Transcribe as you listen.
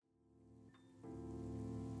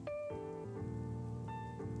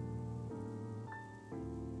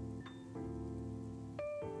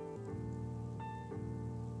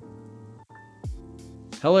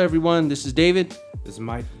Hello, everyone. This is David. This is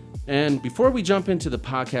Mike. And before we jump into the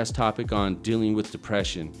podcast topic on dealing with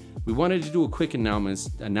depression, we wanted to do a quick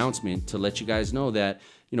announcement to let you guys know that,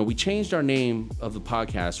 we changed our name of the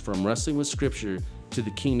podcast from Wrestling with Scripture to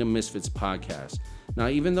the Kingdom Misfits podcast. Now,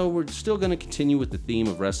 even though we're still going to continue with the theme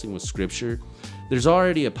of Wrestling with Scripture, there's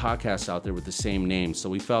already a podcast out there with the same name,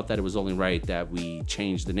 so we felt that it was only right that we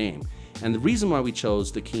change the name. And the reason why we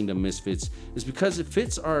chose the Kingdom Misfits is because it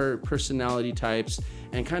fits our personality types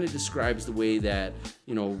and kind of describes the way that,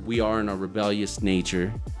 we are in our rebellious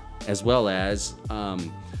nature, as well as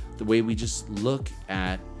the way we just look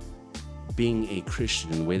at being a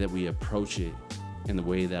Christian, the way that we approach it, and the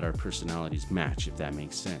way that our personalities match, if that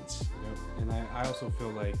makes sense. Yep. And I also feel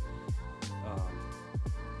like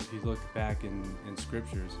if you look back in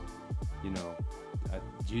scriptures,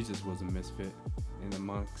 Jesus was a misfit in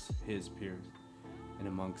amongst his peers and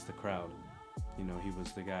amongst the crowd. He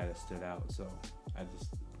was the guy that stood out. So I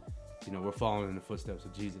just, we're following in the footsteps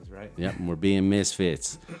of Jesus, right? Yep, and we're being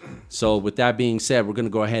misfits. So with that being said, we're going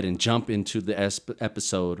to go ahead and jump into the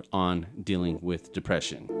episode on dealing with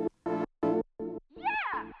depression.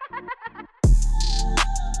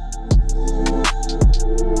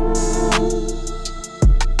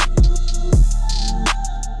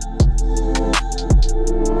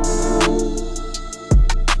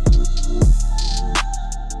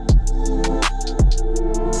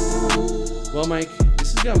 Well, Mike,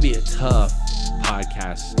 this is going to be a tough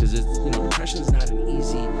podcast because depression is not an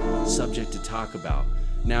easy subject to talk about.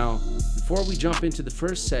 Now, before we jump into the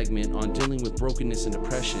first segment on dealing with brokenness and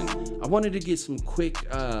depression, I wanted to get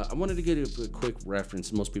a quick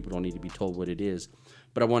reference. Most people don't need to be told what it is,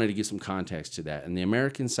 but I wanted to give some context to that. And the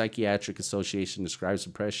American Psychiatric Association describes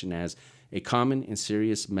depression as a common and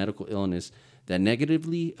serious medical illness that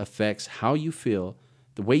negatively affects how you feel,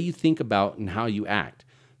 the way you think about, and how you act.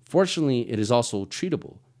 Fortunately, it is also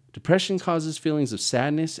treatable. Depression causes feelings of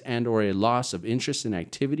sadness and or a loss of interest in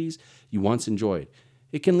activities you once enjoyed.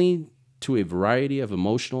 It can lead to a variety of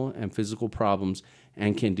emotional and physical problems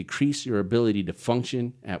and can decrease your ability to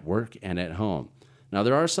function at work and at home. Now,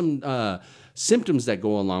 there are some symptoms that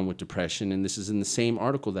go along with depression, and this is in the same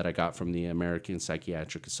article that I got from the American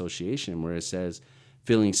Psychiatric Association, where it says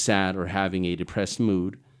feeling sad or having a depressed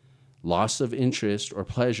mood, loss of interest or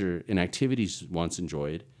pleasure in activities once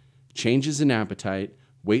enjoyed, changes in appetite,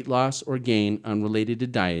 weight loss or gain unrelated to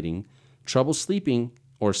dieting, trouble sleeping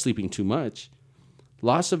or sleeping too much,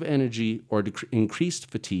 loss of energy or increased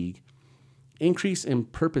fatigue, increase in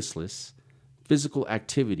purposeless physical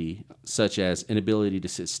activity such as inability to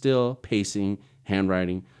sit still, pacing,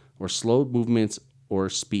 handwriting, or slow movements or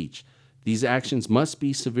speech. These actions must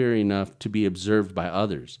be severe enough to be observed by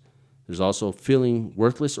others. There's also feeling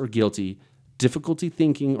worthless or guilty, difficulty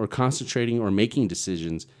thinking or concentrating or making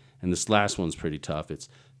decisions, and this last one's pretty tough. It's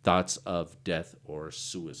thoughts of death or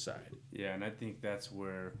suicide. Yeah, and I think that's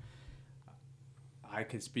where I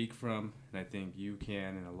could speak from, and I think you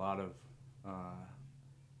can, and a lot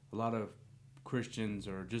of Christians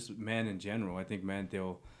or just men in general. I think men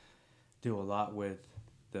deal a lot with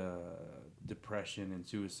the depression and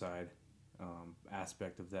suicide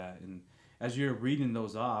aspect of that. And as you're reading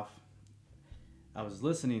those off, I was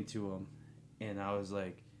listening to them, and I was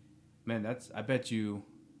like, man, I bet you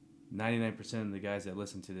 99% of the guys that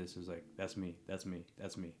listen to this was like, that's me. Definitely.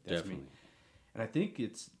 And I think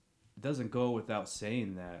it doesn't go without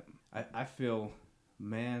saying that I feel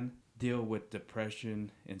men deal with depression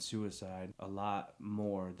and suicide a lot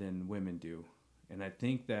more than women do. And I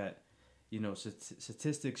think that,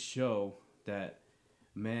 statistics show that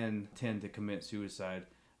men tend to commit suicide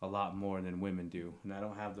a lot more than women do. And I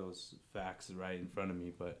don't have those facts right in front of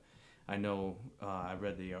me, but I know I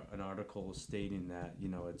read an article stating that,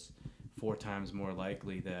 it's 4 times more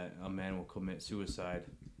likely that a man will commit suicide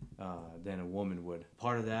than a woman would.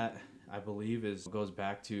 Part of that, I believe, goes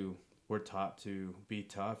back to we're taught to be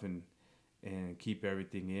tough and keep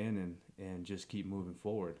everything in and just keep moving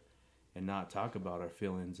forward and not talk about our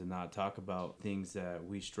feelings and not talk about things that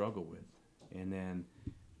we struggle with. And then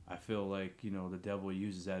I feel like, the devil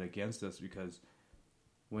uses that against us because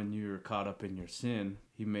when you're caught up in your sin,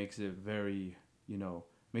 he makes it very,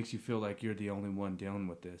 makes you feel like you're the only one dealing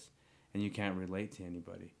with this and you can't relate to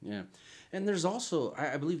anybody. Yeah. And there's also,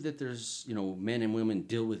 I believe that there's, men and women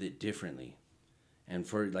deal with it differently. And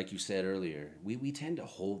for, like you said earlier, we tend to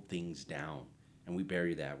hold things down and we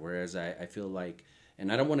bury that. Whereas I feel like,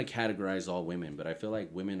 and I don't want to categorize all women, but I feel like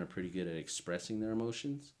women are pretty good at expressing their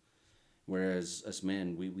emotions. Whereas us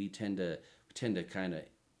men, we tend to kind of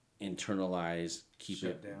internalize,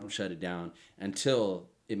 shut it down until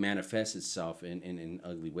it manifests itself in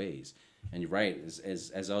ugly ways. And you're right,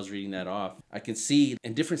 as I was reading that off, I can see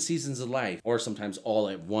in different seasons of life, or sometimes all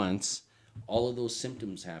at once, all of those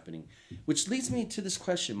symptoms happening. Which leads me to this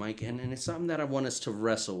question, Mike, and it's something that I want us to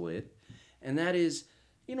wrestle with. And that is,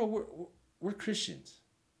 we're Christians.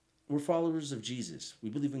 We're followers of Jesus. We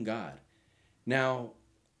believe in God. Now,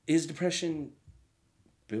 is depression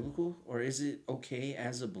biblical, or is it okay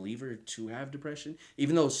as a believer to have depression?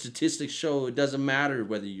 Even though statistics show it doesn't matter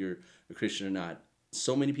whether you're a Christian or not.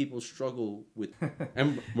 So many people struggle with,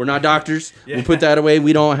 and we're not doctors. Yeah. We'll put that away.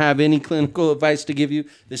 We don't have any clinical advice to give you.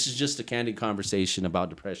 This is just a candid conversation about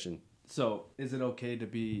depression. So, is it okay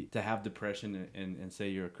to have depression and say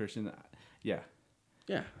you're a Christian? Yeah.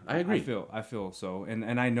 Yeah, I agree. I feel so,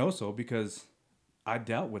 and I know so because I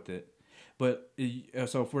dealt with it. But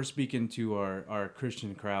so if we're speaking to our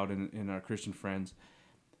Christian crowd and our Christian friends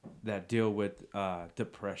that deal with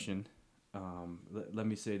depression, let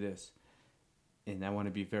me say this, and I want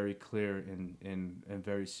to be very clear and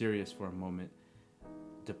very serious for a moment.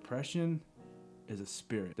 Depression is a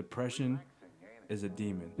spirit. Depression is a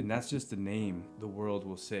demon, and that's just the name the world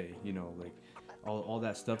will say. Like all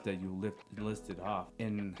that stuff that you listed off,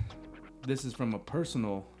 and this is from a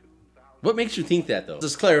personal. What makes you think that, though?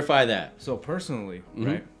 Just clarify that. So personally,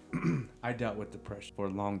 right, I dealt with depression for a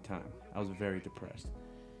long time. I was very depressed.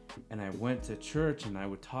 And I went to church and I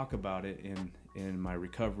would talk about it in my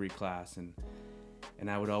recovery class.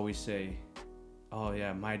 And I would always say, oh,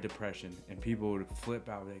 yeah, my depression. And people would flip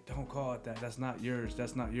out, like, don't call it that. That's not yours.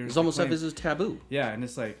 That's not yours. It's almost like this is taboo. Yeah, and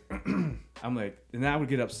it's like, I'm like, and I would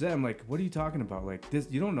get upset. I'm like, what are you talking about? Like, this,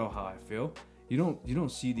 you don't know how I feel. You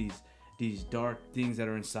don't see these dark things that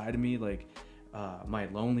are inside of me, like my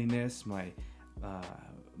loneliness, my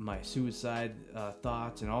suicide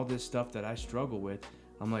thoughts, and all this stuff that I struggle with.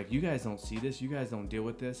 I'm like, you guys don't see this. You guys don't deal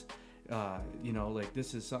with this. Like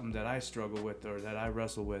this is something that I struggle with or that I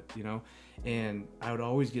wrestle with, And I would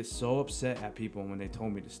always get so upset at people when they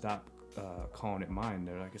told me to stop calling it mine.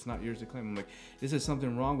 They're like, it's not yours to claim. I'm like, this is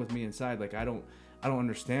something wrong with me inside. Like, I don't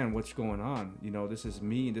understand what's going on. This is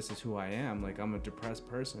me. This is who I am. Like, I'm a depressed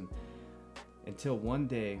person. Until one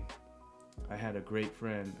day, I had a great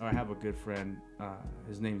friend, or I have a good friend.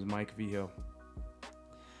 His name's Mike Vigil.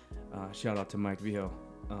 Shout out to Mike Vigil.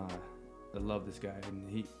 I love this guy, and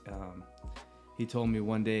he told me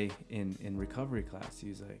one day in recovery class, he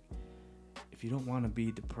was like, "If you don't want to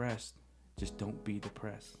be depressed, just don't be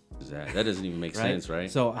depressed." That doesn't even make sense, right?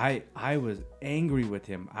 So I was angry with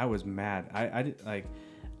him. I was mad. I did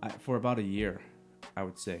for about a year, I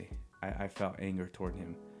would say, I felt anger toward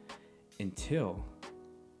him. Until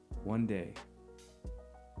one day,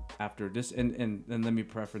 after this, and let me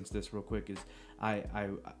preference this real quick, is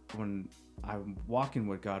when I'm walking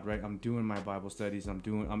with God, right? I'm doing my Bible studies.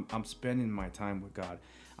 I'm spending my time with God.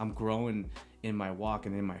 I'm growing in my walk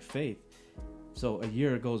and in my faith. So a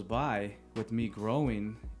year goes by with me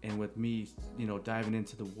growing and with me, diving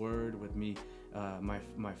into the Word. With me,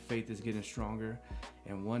 my faith is getting stronger.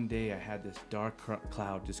 And one day I had this dark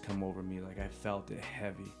cloud just come over me, like I felt it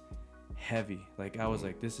heavy. Like I was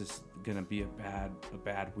like, this is gonna be a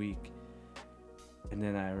bad week. And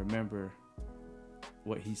then I remember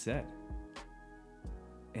what he said,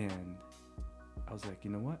 and I was like,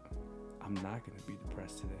 you know what, I'm not gonna be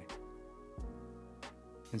depressed today.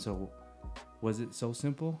 And so, was it so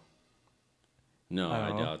simple? No, I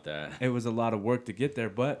doubt that. It was a lot of work to get there,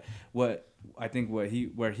 but where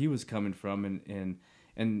he was coming from,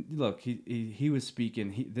 and look, he was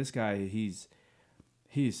speaking. This guy, he's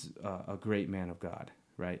a great man of God,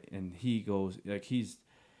 right? And he goes, like,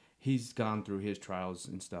 he's gone through his trials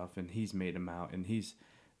and stuff, and he's made them out, and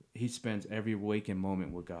he spends every waking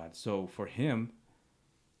moment with God. So for him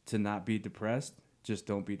to not be depressed, just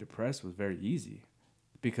don't be depressed, was very easy,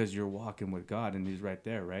 because you're walking with God and he's right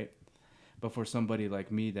there, right? But for somebody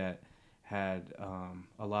like me that had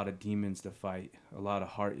a lot of demons to fight, a lot of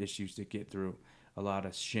heart issues to get through, a lot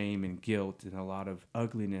of shame and guilt, and a lot of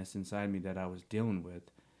ugliness inside me that I was dealing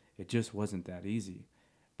with, it just wasn't that easy.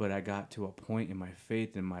 But I got to a point in my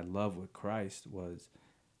faith and my love with Christ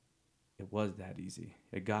it was that easy.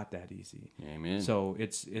 It got that easy. Amen. So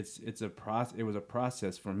it's a process. It was a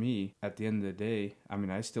process for me. At the end of the day, I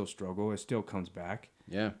mean, I still struggle. It still comes back.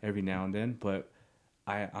 Yeah. Every now and then, but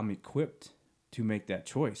I'm equipped to make that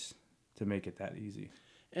choice, to make it that easy.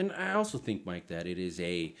 And I also think, Mike, that it is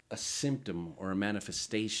a symptom or a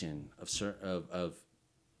manifestation of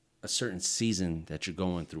a certain season that you're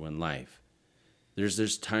going through in life.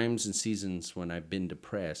 There's times and seasons when I've been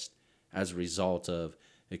depressed as a result of,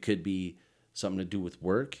 it could be something to do with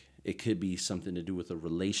work. It could be something to do with a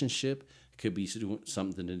relationship. It could be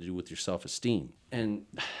something to do with your self-esteem. And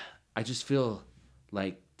I just feel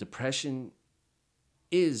like depression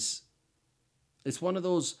is, it's one of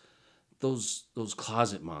those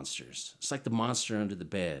closet monsters. It's like the monster under the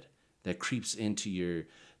bed that creeps into your,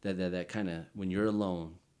 that kind of, when you're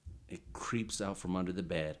alone, it creeps out from under the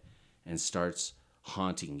bed and starts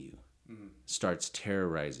haunting you, starts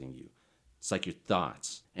terrorizing you. It's like your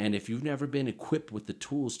thoughts. And if you've never been equipped with the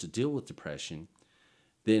tools to deal with depression,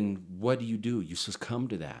 then what do? You succumb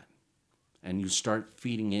to that and you start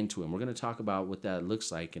feeding into it. And we're going to talk about what that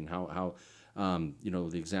looks like and how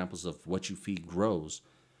the examples of what you feed grows.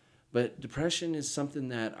 But depression is something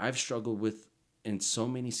that I've struggled with in so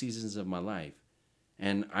many seasons of my life.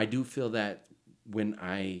 And I do feel that when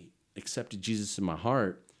I accepted Jesus in my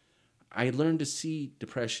heart, I learned to see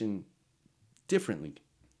depression differently.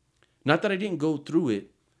 Not that I didn't go through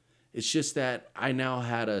it. It's just that I now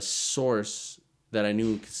had a source that I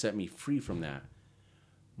knew could set me free from that.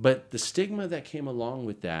 But the stigma that came along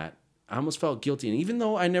with that, I almost felt guilty. And even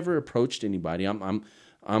though I never approached anybody, I'm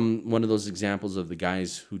one of those examples of the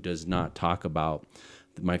guys who does not talk about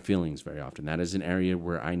my feelings very often. That is an area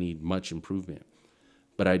where I need much improvement.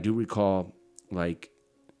 But I do recall, like,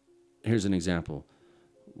 here's an example.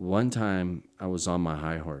 One time I was on my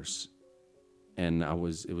high horse, and it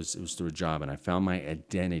was through a job, and I found my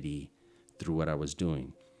identity through what I was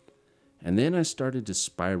doing. And then I started to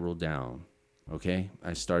spiral down. Okay,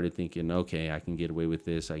 I started thinking, okay, I can get away with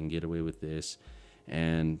this. I can get away with this.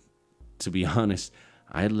 And to be honest,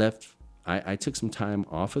 I took some time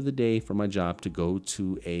off of the day from my job to go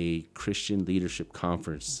to a Christian leadership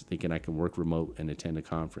conference, thinking I can work remote and attend a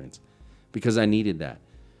conference because I needed that.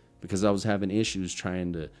 Because I was having issues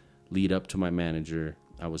trying to lead up to my manager.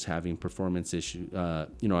 I was having performance issues. I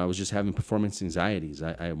was just having performance anxieties.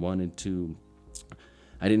 I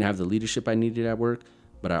didn't have the leadership I needed at work,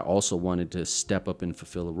 but I also wanted to step up and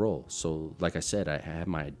fulfill a role. So like I said, I had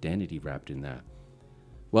my identity wrapped in that.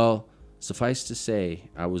 Well, suffice to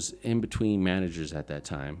say, I was in between managers at that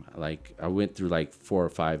time. Like, I went through like 4 or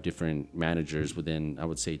 5 different managers within, I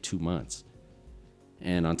would say, 2 months.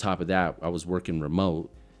 And on top of that, I was working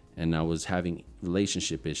remote and I was having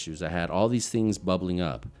relationship issues. I had all these things bubbling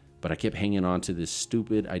up, but I kept hanging on to this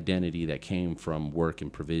stupid identity that came from work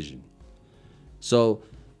and provision. So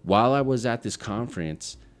while I was at this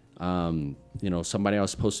conference, somebody I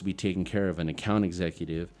was supposed to be taking care of, an account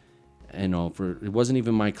executive, it wasn't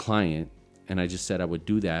even my client, and I just said I would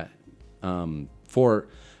do that.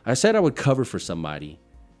 I said I would cover for somebody,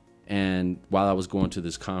 and while I was going to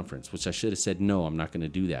this conference, which I should have said, no, I'm not going to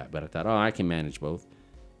do that. But I thought, I can manage both.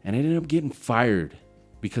 And I ended up getting fired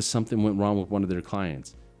because something went wrong with one of their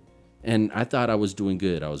clients. And I thought I was doing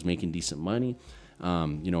good. I was making decent money,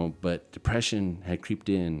 but depression had creeped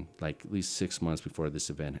in like at least 6 months before this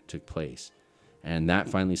event took place. And that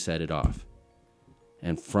finally set it off.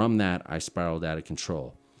 And from that, I spiraled out of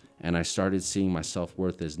control. And I started seeing my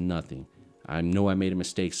self-worth as nothing. I know I made a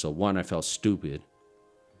mistake. So 1, I felt stupid.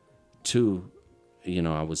 2,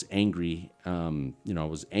 I was angry. I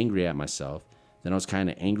was angry at myself. Then I was kind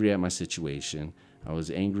of angry at my situation. I was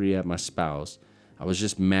angry at my spouse. I was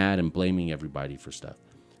just mad and blaming everybody for stuff.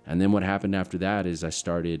 And then what happened after that is I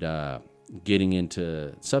started getting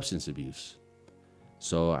into substance abuse.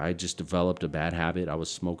 So I just developed a bad habit. I was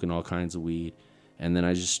smoking all kinds of weed. And then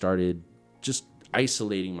I just started just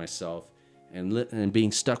isolating myself and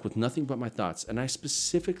being stuck with nothing but my thoughts. And I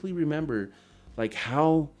specifically remember like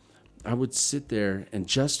how I would sit there and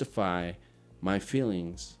justify my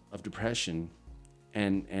feelings of depression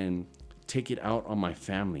and take it out on my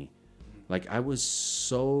family. Like, I was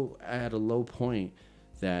so at a low point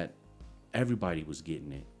that everybody was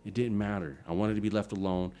getting it. It didn't matter. I wanted to be left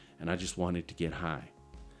alone, and I just wanted to get high.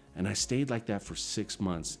 And I stayed like that for 6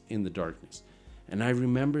 months in the darkness. And I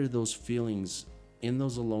remember those feelings in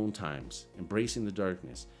those alone times, embracing the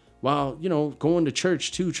darkness, while, going to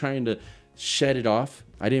church too, trying to shed it off.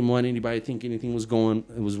 I didn't want anybody to think anything was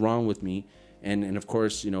wrong with me. And of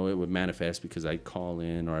course, it would manifest because I'd call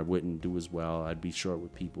in or I wouldn't do as well. I'd be short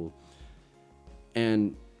with people.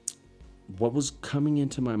 And what was coming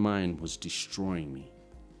into my mind was destroying me.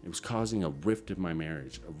 It was causing a rift in my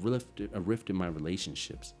marriage, a rift in my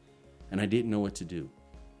relationships. And I didn't know what to do.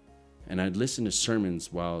 And I'd listen to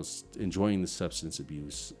sermons while I was enjoying the substance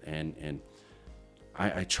abuse. And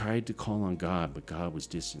I tried to call on God, but God was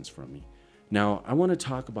distant from me. Now, I want to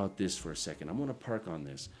talk about this for a second. I want to park on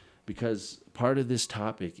this because part of this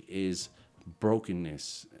topic is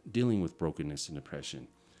brokenness, dealing with brokenness and depression.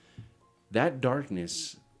 That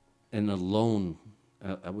darkness and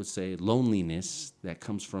I would say loneliness that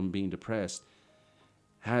comes from being depressed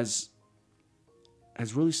has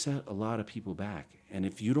really set a lot of people back. And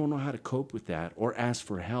if you don't know how to cope with that or ask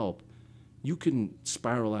for help, you can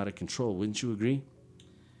spiral out of control. Wouldn't you agree?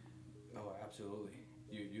 Oh, absolutely.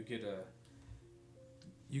 You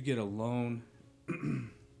get alone.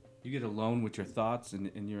 You get alone with your thoughts,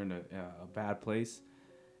 and you're in a bad place.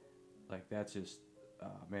 Like that's just,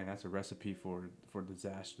 man, that's a recipe for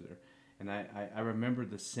disaster. And I remember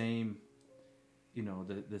the same,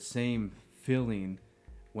 the same feeling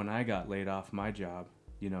when I got laid off my job,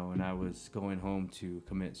 and I was going home to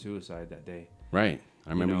commit suicide that day. Right.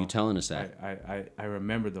 I remember you telling us that. I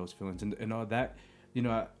remember those feelings and all that.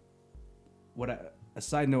 A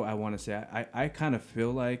side note I want to say, I kind of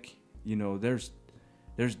feel like,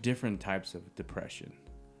 there's different types of depression,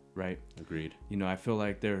 right? Agreed. I feel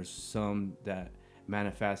like there's some that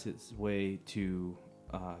manifests its way to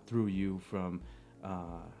through you from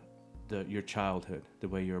your childhood, the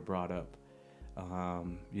way you're brought up.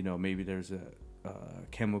 Maybe there's a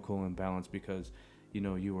chemical imbalance because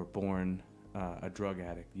you were born a drug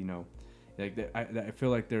addict. I feel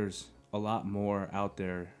like there's a lot more out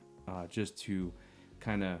there just to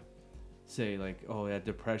kind of say like, oh, yeah,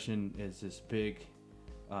 depression is this big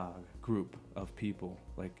group of people.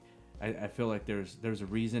 Like I feel like there's a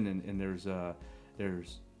reason and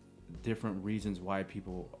there's different reasons why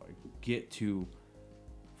people get to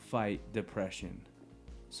fight depression.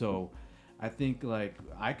 So I think like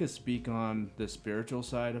I could speak on the spiritual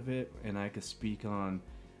side of it, and I could speak on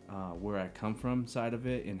where I come from side of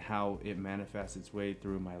it and how it manifests its way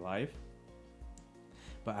through my life.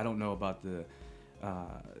 But I don't know about the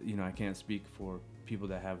I can't speak for people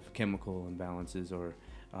that have chemical imbalances or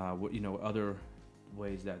other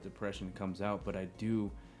ways that depression comes out. But I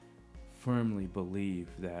do firmly believe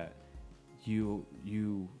that you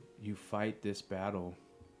fight this battle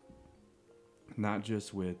not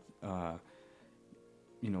just with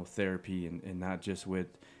therapy and not just with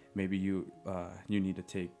maybe you need to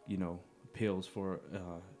take pills for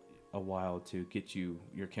a while to get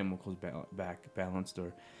your chemicals back balanced,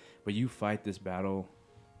 but you fight this battle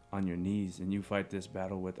on your knees and you fight this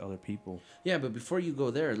battle with other people. Yeah, but before you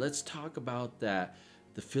go there, let's talk about the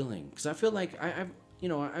feeling, because I feel like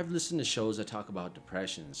I've listened to shows that talk about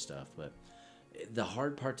depression and stuff, but the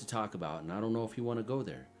hard part to talk about, and I don't know if you want to go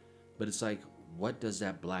there, but it's like, what does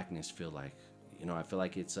that blackness feel like? I feel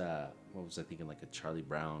like it's what was I thinking, like a Charlie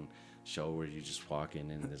Brown show where you're just walking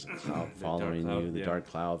and there's a cloud following you, the dark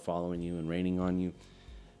cloud following you and raining on you,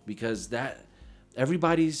 because that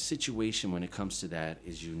everybody's situation when it comes to that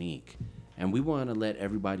is unique, and we want to let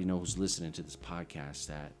everybody know who's listening to this podcast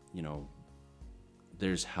that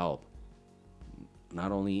there's help,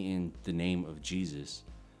 not only in the name of Jesus,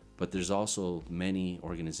 but there's also many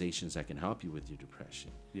organizations that can help you with your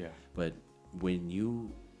depression. Yeah. But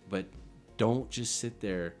don't just sit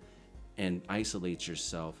there and isolate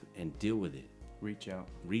yourself and deal with it. Reach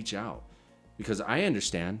out. Because I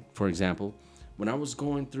understand, for example, when I was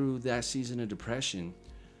going through that season of depression,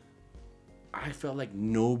 I felt like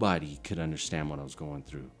nobody could understand what I was going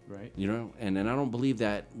through. Right. And I don't believe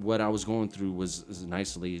that what I was going through was an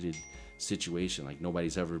isolated situation. Like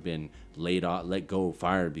nobody's ever been laid off, let go,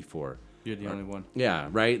 fired before. You're the only one. Yeah,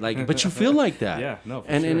 right? Like, but you feel like that. Yeah, no,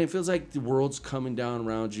 and it feels like the world's coming down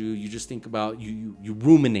around you. You just think about, you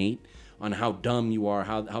ruminate on how dumb you are,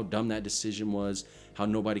 how dumb that decision was, how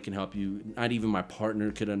nobody can help you. Not even my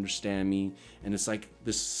partner could understand me. And it's like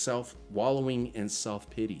this self-wallowing and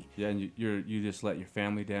self-pity. Yeah, and you just let your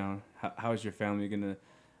family down. How is your family going to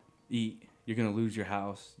eat? You're going to lose your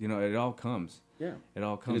house. It all comes. Yeah. It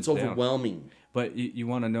all comes and it's down. overwhelming. But you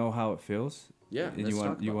want to know how it feels? Yeah, and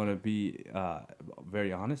you want to be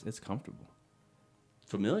very honest. It's comfortable,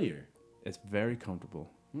 familiar. It's very comfortable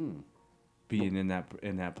being in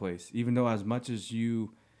that place. Even though as much as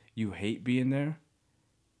you hate being there,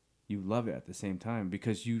 you love it at the same time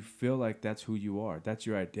because you feel like that's who you are. That's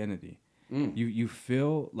your identity. You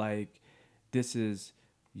feel like this is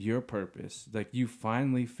your purpose. Like you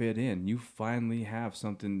finally fit in. You finally have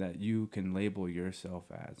something that you can label yourself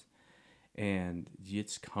as, and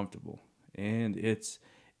it's comfortable. And it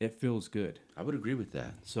feels good. I would agree with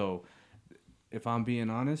that. So, if I'm being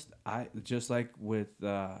honest, I just like with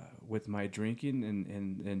my drinking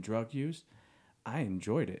and drug use, I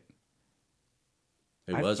enjoyed it.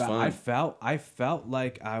 It was fun. I felt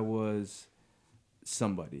like I was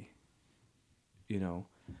somebody,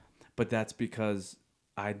 but that's because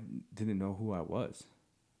I didn't know who I was.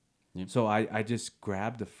 Yep. So I just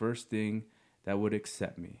grabbed the first thing that would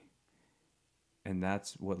accept me. And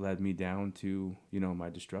that's what led me down to, my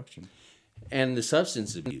destruction. And the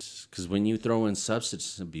substance abuse, because when you throw in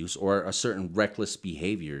substance abuse or a certain reckless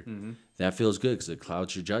behavior, that feels good because it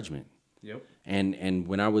clouds your judgment. Yep. And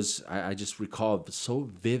when I just recall so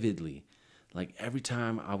vividly, like every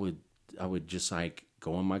time I would would just like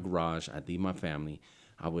go in my garage. I'd leave my family.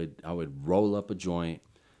 I would roll up a joint,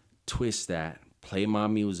 twist that, play my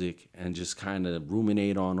music, and just kind of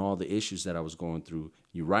ruminate on all the issues that I was going through.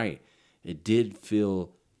 You're right. It did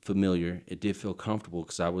feel familiar. It did feel comfortable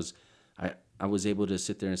because I was able to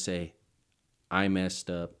sit there and say, I messed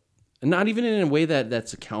up. And not even in a way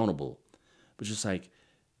that's accountable, but just like,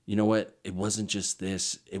 you know what? It wasn't just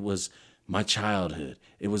this. It was my childhood.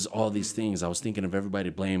 It was all these things. I was thinking of everybody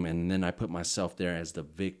to blame, and then I put myself there as the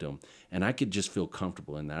victim. And I could just feel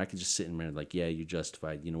comfortable in that. I could just sit in there like, yeah, you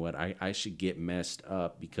justified. You know what? I should get messed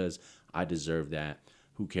up because I deserve that.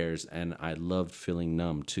 Who cares? And I loved feeling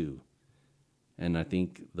numb too. And I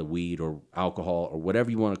think the weed or alcohol or whatever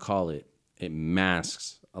you want to call it, it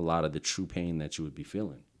masks a lot of the true pain that you would be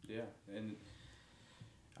feeling. Yeah, and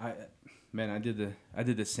I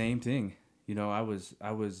did the same thing. You know, I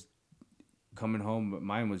was coming home, but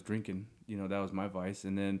mine was drinking. You know, that was my vice.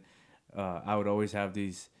 And then I would always have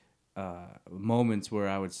these moments where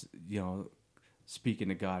I would, you know, speaking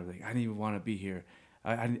to God, like, I didn't even want to be here.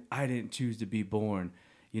 I didn't choose to be born.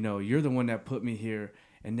 You know, you're the one that put me here.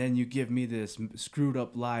 And then you give me this screwed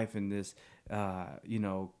up life and this, you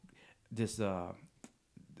know, this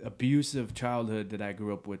abusive childhood that I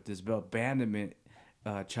grew up with, this abandonment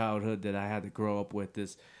childhood that I had to grow up with,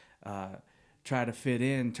 this try to fit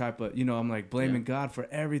in type of, you know, I'm like blaming God for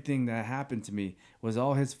everything that happened to me. It was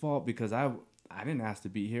all his fault because I didn't ask to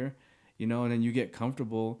be here, you know. And then you get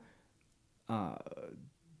comfortable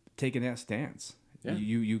taking that stance. Yeah.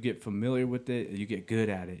 You get familiar with it, you get good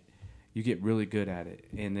at it. You get really good at it,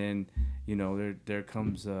 and then, you know, there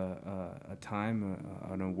comes a time,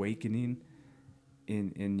 an awakening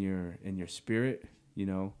in your spirit, you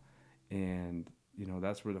know, and you know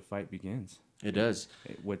that's where the fight begins. It does.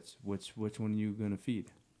 Which one are you gonna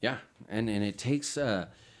feed? Yeah, and it takes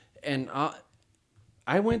and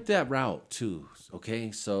I went that route too.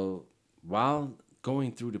 Okay, so while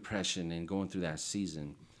going through depression and going through that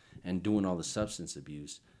season and doing all the substance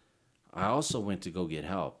abuse, I also went to go get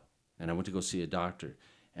help. And I went to go see a doctor.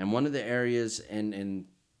 And one of the areas, and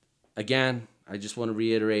again, I just want to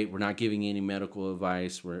reiterate, we're not giving any medical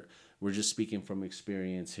advice. We're just speaking from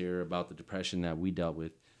experience here about the depression that we dealt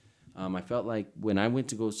with. I felt like when I went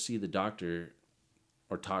to go see the doctor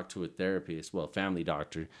or talk to a therapist, well, family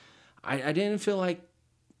doctor, I didn't feel like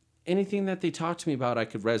anything that they talked to me about I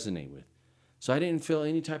could resonate with. So I didn't feel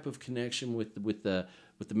any type of connection with the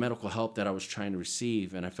medical help that I was trying to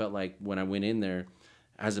receive. And I felt like when I went in there,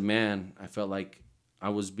 as a man, I felt like I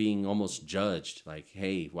was being almost judged. Like,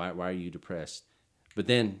 hey, why are you depressed? But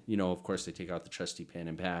then, you know, of course, they take out the trusty pen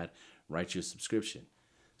and pad, write you a subscription.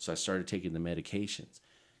 So I started taking the medications.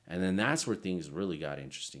 And then that's where things really got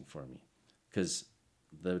interesting for me. Because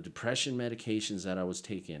the depression medications that I was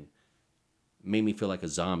taking made me feel like a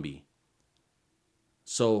zombie.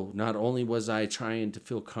 So not only was I trying to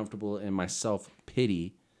feel comfortable in my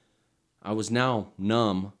self-pity, I was now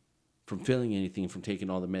numb from feeling anything from taking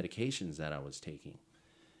all the medications that I was taking.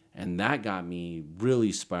 And that got me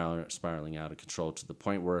really spiraling out of control to the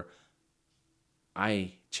point where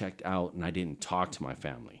I checked out and I didn't talk to my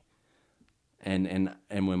family. And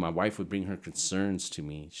when my wife would bring her concerns to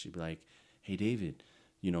me, she'd be like, hey, David,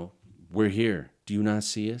 you know, we're here. Do you not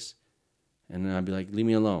see us? And then I'd be like, leave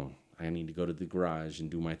me alone. I need to go to the garage and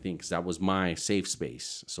do my thing, because that was my safe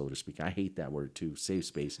space, so to speak. I hate that word too, safe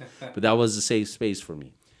space. But that was a safe space for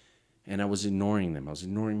me. And I was ignoring them. I was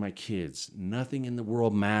ignoring my kids. Nothing in the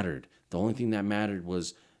world mattered. The only thing that mattered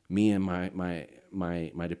was me and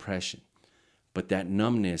my depression. But that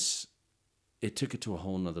numbness, it took it to a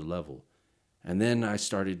whole nother level. And then I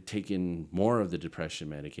started taking more of the depression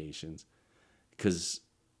medications because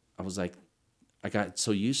I was like, I got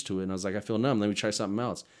so used to it. And I was like, I feel numb. Let me try something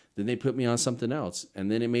else. Then they put me on something else.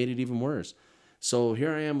 And then it made it even worse. So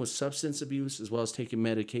here I am with substance abuse as well as taking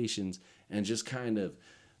medications, and just kind of,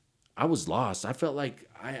 I was lost. I felt like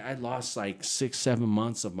I lost like 6-7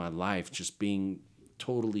 months of my life just being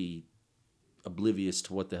totally oblivious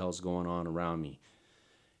to what the hell's going on around me.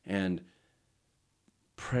 And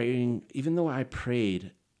praying, even though I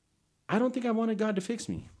prayed, I don't think I wanted God to fix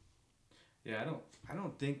me. Yeah, I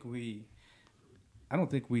don't think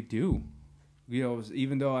we do. You know,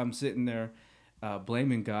 even though I'm sitting there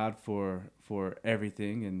blaming God for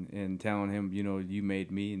everything and telling him, you know, you made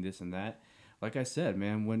me and this and that. Like I said,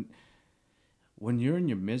 man, when you're in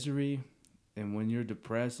your misery and when you're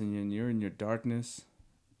depressed and you're in your darkness,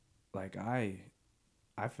 like I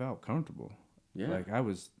felt comfortable. Yeah. Like I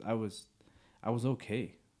was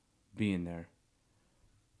okay being there.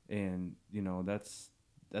 And, you know, that's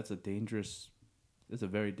a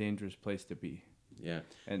very dangerous place to be. Yeah.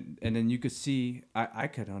 And then you could see, I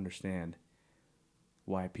could understand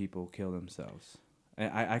why people kill themselves.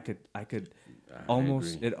 I could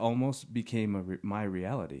almost, agree. it almost became my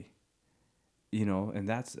reality, you know, and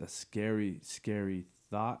that's a scary, scary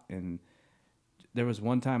thought. And there was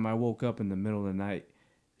one time I woke up in the middle of the night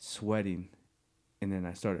sweating, and then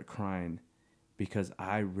I started crying because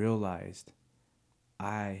I realized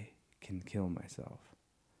I can kill myself,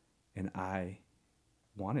 and I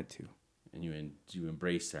wanted to. And you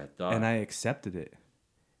embrace that thought. And I accepted it,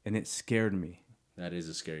 and it scared me. That is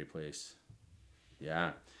a scary place.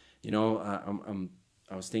 Yeah.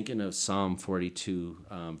 I was thinking of Psalm 42,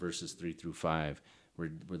 verses 3-5, where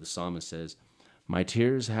the psalmist says, "My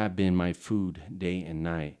tears have been my food day and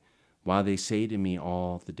night, while they say to me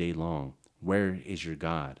all the day long, 'Where is your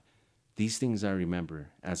God?' These things I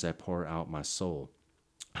remember as I pour out my soul.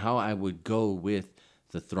 How I would go with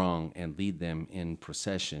the throng and lead them in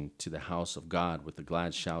procession to the house of God with the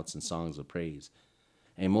glad shouts and songs of praise.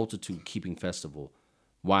 A multitude keeping festival.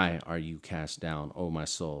 Why are you cast down, O my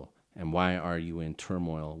soul? And why are you in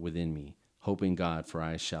turmoil within me? Hope in God, for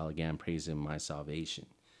I shall again praise him, my salvation.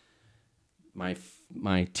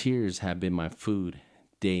 My tears have been my food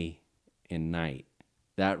day and night."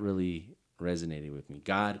 That really resonated with me.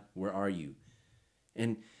 God, where are you?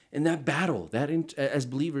 And that battle, as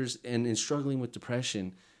believers and in struggling with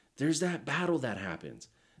depression, there's that battle that happens.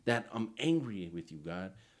 That I'm angry with you,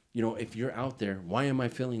 God. You know, if you're out there, why am I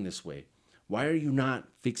feeling this way? Why are you not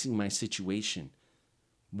fixing my situation?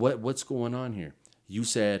 What's going on here? You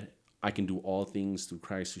said I can do all things through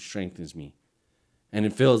Christ who strengthens me. And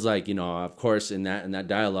it feels like, of course, in that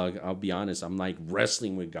dialogue, I'll be honest, I'm like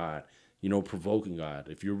wrestling with God, provoking God.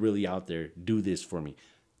 If you're really out there, do this for me.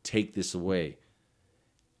 Take this away.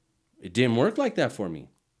 It didn't work like that for me.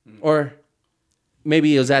 Or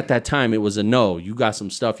maybe it was at that time, it was a no. You got some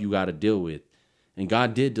stuff you got to deal with. And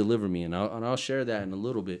God did deliver me, and I'll share that in a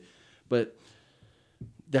little bit. But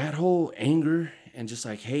that whole anger and just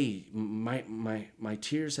like, hey, my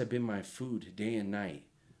tears have been my food day and night.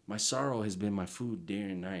 My sorrow has been my food day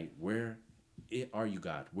and night. Where are you,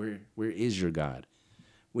 God? Where is your God?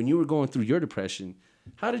 When you were going through your depression,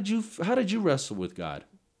 how did you wrestle with God?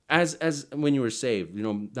 As when you were saved,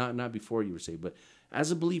 not before you were saved, but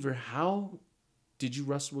as a believer, how did you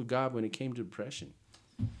wrestle with God when it came to depression?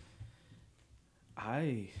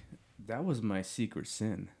 That was my secret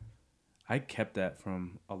sin. I kept that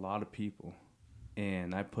from a lot of people,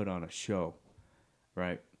 and I put on a show,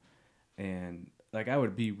 right? And like I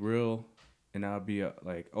would be real, and I would be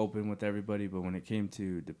like open with everybody, but when it came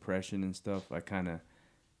to depression and stuff, I kind of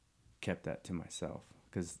kept that to myself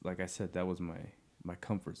because, like I said, that was my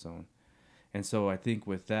comfort zone. And so I think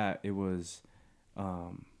with that, it was,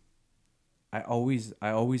 I always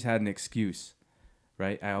had an excuse,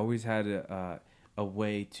 right? I always had a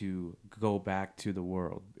way to go back to the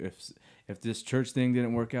world. If this church thing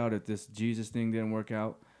didn't work out, if this Jesus thing didn't work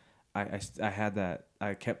out, I had that.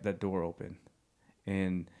 I kept that door open,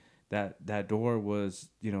 and that door was,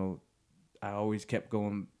 I always kept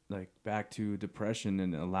going like back to depression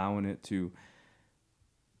and allowing it to,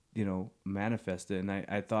 manifest it. And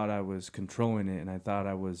I thought I was controlling it, and I thought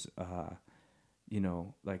I was,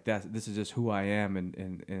 like that. This is just who I am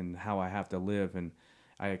and how I have to live, and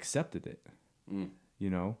I accepted it. And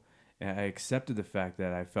I accepted the fact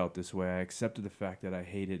that I felt this way. I accepted the fact that I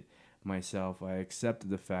hated myself. I accepted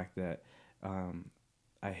the fact that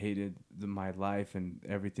I hated my life and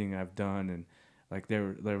everything I've done, and like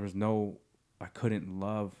there was no, I couldn't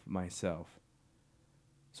love myself,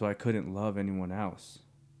 so I couldn't love anyone else.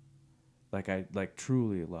 Like I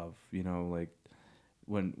truly love, like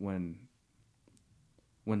when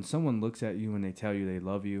someone looks at you and they tell you they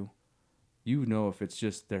love you, if it's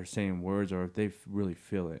just they're saying words or if they really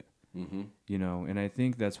feel it. Mm-hmm. And I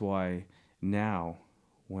think that's why now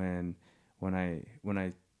when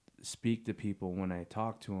I speak to people, when I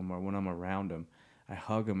talk to them or when I'm around them, I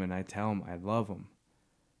hug them and I tell them I love them.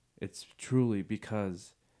 It's truly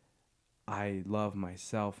because I love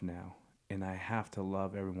myself now, and I have to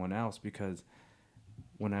love everyone else, because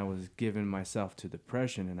when I was giving myself to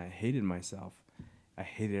depression and I hated myself, I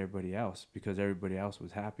hated everybody else because everybody else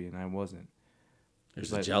was happy and I wasn't.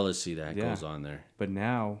 There's a jealousy that goes on there. But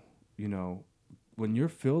now, when you're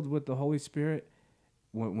filled with the Holy Spirit,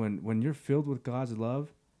 when you're filled with God's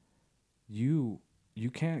love, you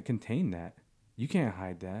can't contain that. You can't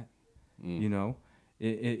hide that.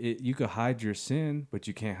 You could hide your sin, but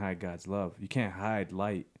you can't hide God's love. You can't hide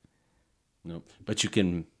light. No, but you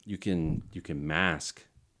can mask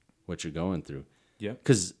what you're going through. Yeah.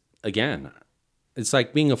 Because again, it's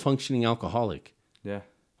like being a functioning alcoholic. Yeah.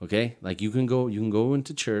 Okay, like you can go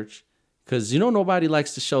into church Because nobody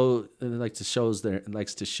likes to show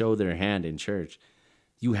their hand in church.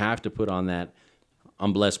 You have to put on that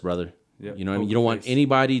I'm blessed, brother. Yep. You know what I mean? You don't want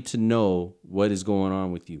anybody to know what is going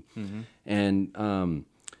on with you. Mm-hmm. And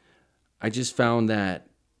I just found that,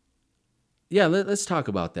 let's talk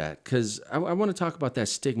about that, because I want to talk about that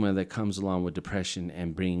stigma that comes along with depression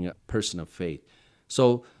and being a person of faith.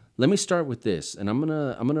 So let me start with this, and I'm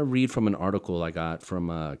gonna read from an article I got from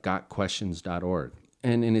gotquestions.org,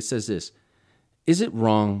 and it says this: is it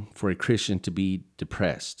wrong for a Christian to be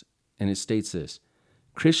depressed? And it states this: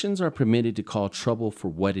 Christians are permitted to call trouble for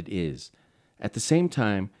what it is. At the same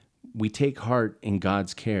time, we take heart in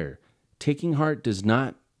God's care. Taking heart does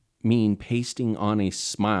not mean pasting on a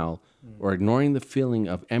smile or ignoring the feeling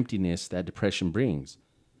of emptiness that depression brings.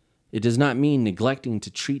 It does not mean neglecting to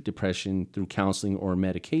treat depression through counseling or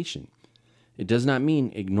medication. It does not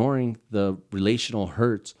mean ignoring the relational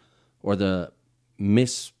hurts or the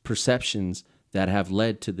misperceptions that have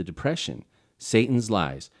led to the depression. Satan's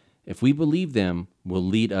lies, if we believe them, will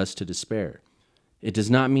lead us to despair. It does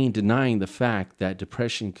not mean denying the fact that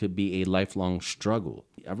depression could be a lifelong struggle.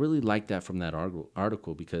 I really like that from that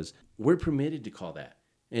article, because we're permitted to call that.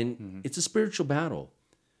 And it's a spiritual battle.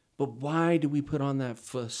 But why do we put on that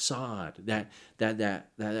facade, that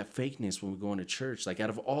fakeness when we go into church? Like,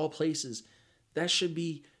 out of all places, that should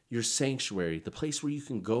be your sanctuary, the place where you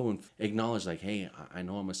can go and acknowledge, like, hey, I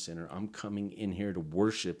know I'm a sinner. I'm coming in here to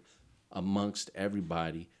worship amongst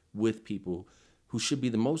everybody with people who should be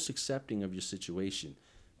the most accepting of your situation.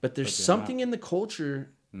 But there's something in the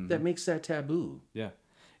culture that makes that taboo. Yeah.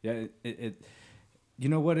 It you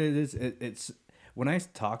know what it is? It's when I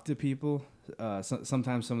talk to people,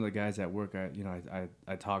 sometimes some of the guys at work,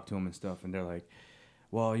 I talk to them and stuff, and they're like,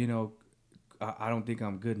 well, I don't think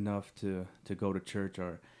I'm good enough to go to church,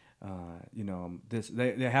 or,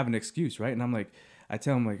 they have an excuse, right? And I'm like, I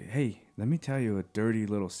tell them, like, hey, let me tell you a dirty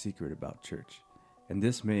little secret about church. And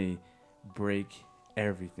this may break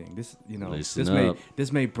everything.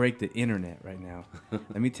 This may break the internet right now.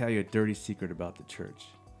 Let me tell you a dirty secret about the church.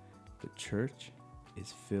 The church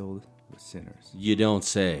is filled with sinners. You don't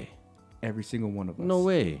say. Every single one of us. No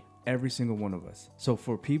way. Every single one of us. So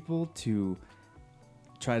for people to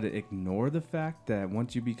try to ignore the fact that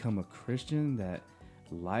once you become a Christian, that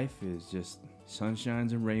life is just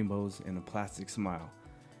sunshines and rainbows and a plastic smile,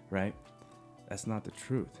 right? That's not the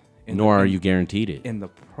truth. Nor are you guaranteed it. And the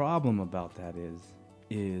problem about that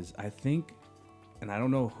is I think, and I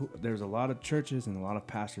don't know who, there's a lot of churches and a lot of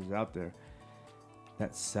pastors out there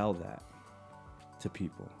that sell that to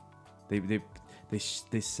people.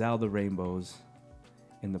 They sell the rainbows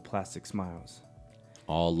and the plastic smiles.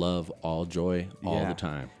 All love, all joy, all the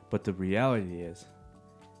time. But the reality is,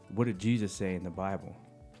 what did Jesus say in the Bible?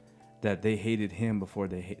 That they hated him before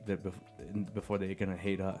they gonna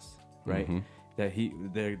hate us, right? Mm-hmm.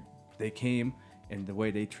 That they came, and the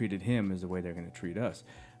way they treated him is the way they're gonna treat us.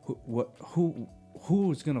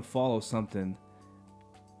 Who's gonna follow something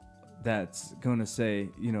that's gonna say,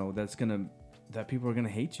 that people are gonna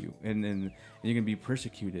hate you, and you're gonna be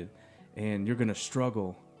persecuted, and you're gonna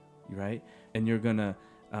struggle, right? And you're gonna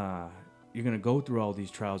go through all these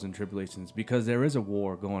trials and tribulations, because there is a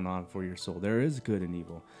war going on for your soul. There is good and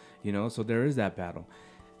evil, so there is that battle.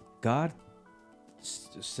 God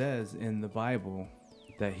says in the Bible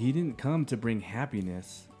that he didn't come to bring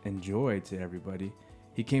happiness and joy to everybody.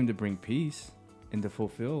 He came to bring peace and to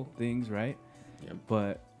fulfill things, right? Yep.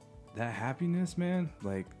 But that happiness, man,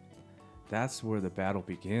 like, that's where the battle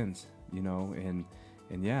begins, and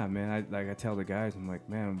yeah, man, I tell the guys, I'm like,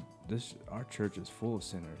 man, our church is full of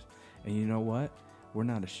sinners. And you know what? We're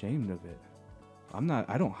not ashamed of it.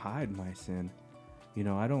 I don't hide my sin.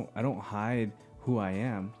 I don't hide who I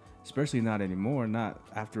am, especially not anymore. Not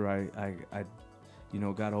after I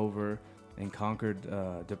got over and conquered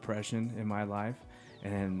depression in my life.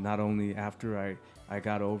 And not only after I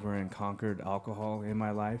got over and conquered alcohol in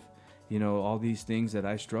my life, all these things that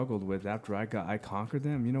I struggled with, after I conquered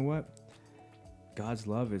them, you know what? God's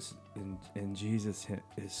love is in Jesus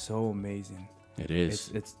is so amazing. It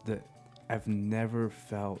is. I've never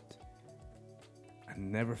felt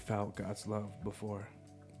God's love before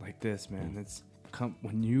like this, man. It's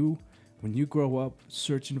when you grow up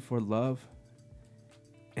searching for love,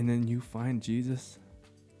 and then you find Jesus.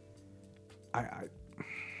 God,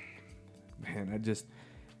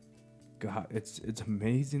 it's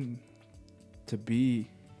amazing to be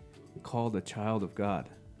called a child of God.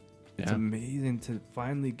 It's amazing to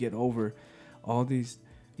finally get over all these.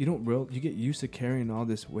 You get used to carrying all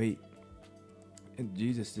this weight, and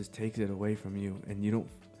Jesus just takes it away from you, and you don't.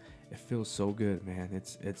 It feels so good, man.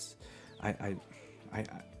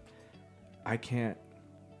 I can't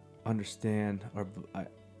understand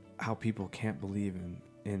how people can't believe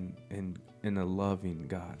in a loving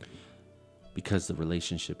God. Because the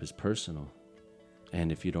relationship is personal.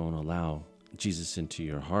 And if you don't allow Jesus into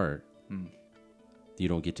your heart, you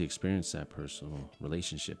don't get to experience that personal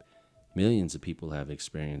relationship. Millions of people have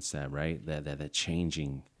experienced that, right? That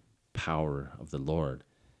changing power of the Lord.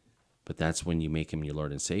 But that's when you make him your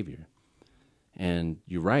Lord and Savior. And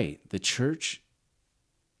you're right. The church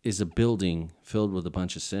is a building filled with a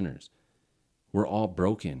bunch of sinners. We're all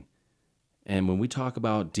broken. And when we talk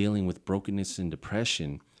about dealing with brokenness and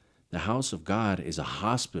depression, the house of God is a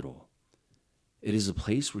hospital. It is a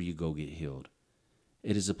place where you go get healed.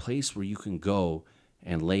 It is a place where you can go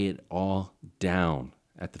and lay it all down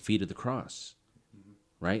at the feet of the cross,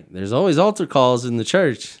 right? There's always altar calls in the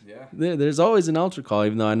church. Yeah. There's always an altar call,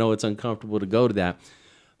 even though I know it's uncomfortable to go to that.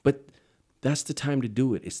 But that's the time to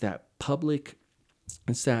do it. It's that public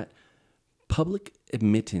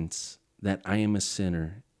admittance that I am a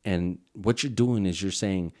sinner. And what you're doing is you're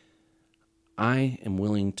saying, I am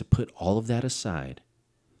willing to put all of that aside,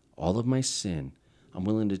 all of my sin. I'm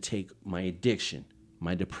willing to take my addiction,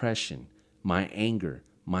 my depression, my anger,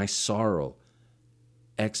 my sorrow,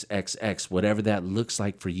 XXX, whatever that looks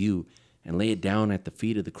like for you, and lay it down at the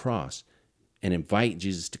feet of the cross and invite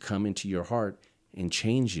Jesus to come into your heart and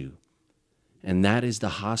change you. And that is the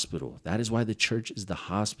hospital. That is why the church is the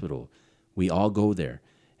hospital. We all go there.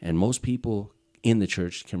 And most people in the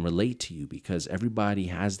church can relate to you because everybody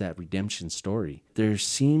has that redemption story. There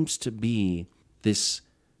seems to be this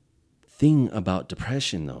thing about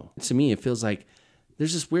depression, though. To me, it feels like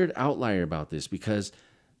there's this weird outlier about this because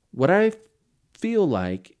what I feel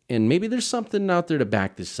like, and maybe there's something out there to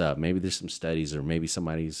back this up. Maybe there's some studies, or maybe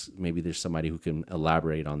there's somebody who can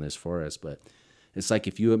elaborate on this for us. But it's like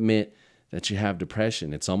if you admit that you have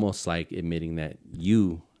depression, it's almost like admitting that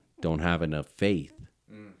you don't have enough faith.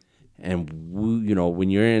 And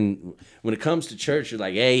when it comes to church, you're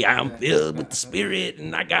like, hey, I'm filled with the Spirit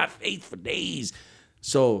and I got faith for days.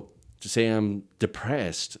 So to say I'm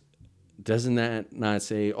depressed, doesn't that not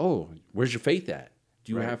say, oh, where's your faith at?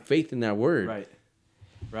 Do you have faith in that word?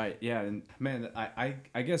 Right. Yeah. And man,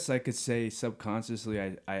 I guess I could say subconsciously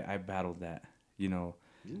I battled that,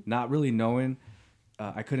 not really knowing.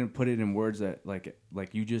 I couldn't put it in words that like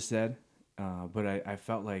you just said, but I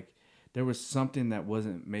felt like there was something that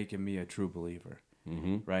wasn't making me a true believer,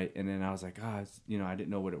 right? And then I was like, I didn't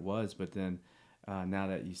know what it was, but then now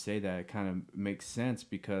that you say that, it kind of makes sense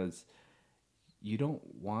because you don't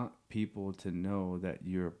want people to know that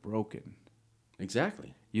you're broken.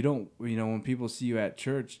 Exactly. You don't, when people see you at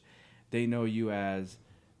church, they know you as,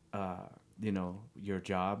 your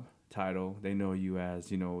job title. They know you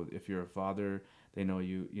as, if you're a father, they know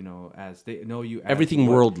you, as everything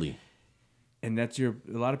worldly. And that's a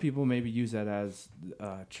lot of people maybe use that as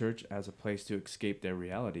church as a place to escape their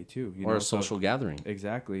reality too, or a social gathering.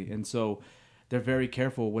 Exactly. And so they're very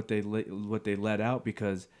careful what they let out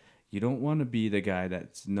because you don't want to be the guy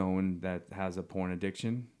that's known that has a porn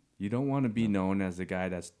addiction. You don't want to be known as the guy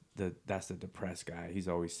that's the depressed guy. He's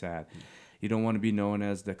always sad. You don't want to be known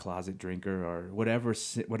as the closet drinker or whatever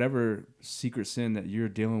secret sin that you're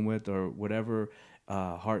dealing with or whatever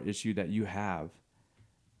heart issue that you have.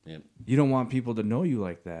 Yep. You don't want people to know you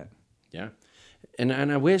like that. Yeah. And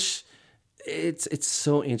I wish it's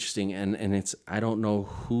so interesting and it's I don't know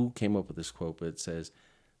who came up with this quote, but it says,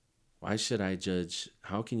 why should I judge?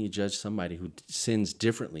 How can you judge somebody who sins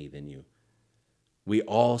differently than you? We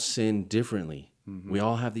all sin differently. We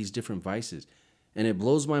all have these different vices. And it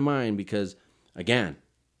blows my mind because, again,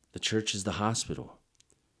 the church is the hospital.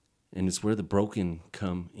 And it's where the broken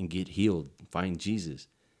come and get healed, find Jesus.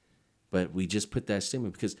 But we just put that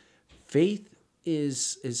statement because faith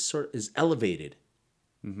is elevated.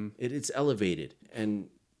 It's elevated. And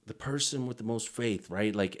the person with the most faith,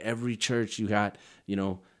 right? Like every church you got,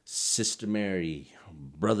 Sister Mary,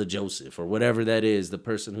 Brother Joseph, or whatever that is, the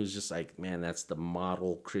person who's just like, man, that's the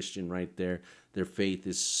model Christian right there. Their faith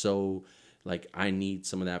is so like, I need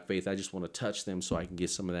some of that faith. I just want to touch them so I can get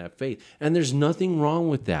some of that faith. And there's nothing wrong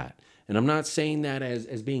with that. And I'm not saying that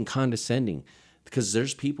as being condescending, because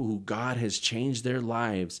there's people who God has changed their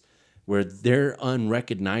lives where they're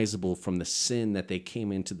unrecognizable from the sin that they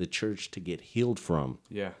came into the church to get healed from.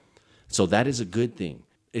 Yeah. So that is a good thing.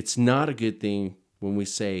 It's not a good thing when we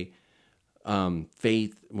say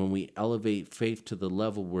faith, when we elevate faith to the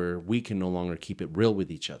level where we can no longer keep it real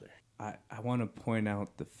with each other. I want to point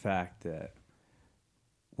out the fact that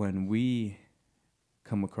when we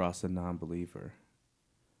come across a non-believer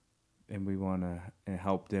and we want to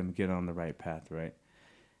help them get on the right path, right?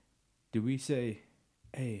 Do we say,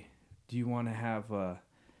 hey, do you want to have a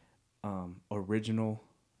original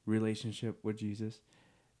relationship with Jesus?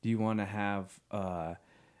 Do you want to have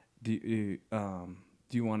do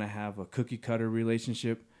you want to have a cookie cutter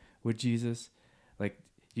relationship with Jesus? Like,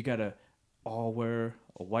 you gotta all wear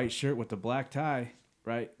a white shirt with a black tie,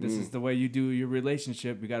 right? This is the way you do your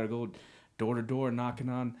relationship. You gotta go door to door, knocking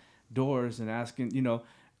on doors and asking.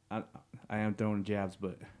 I am throwing jabs,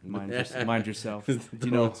 but mind yourself.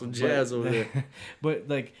 Some jabs over there. But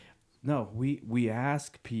like, no, we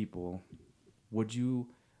ask people, would you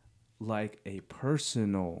like a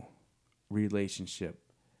personal relationship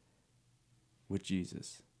with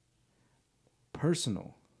Jesus?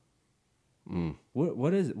 Personal.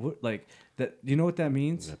 What is it? What, like that? Do you know what that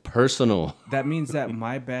means? Personal. That means that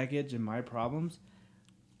my baggage and my problems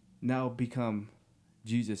now become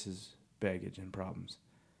Jesus's baggage and problems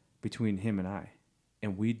between him and I,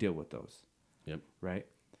 and we deal with those. Yep. Right.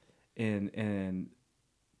 And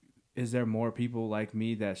is there more people like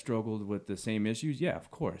me that struggled with the same issues? Yeah,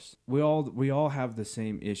 of course. We all have the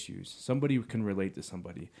same issues. Somebody can relate to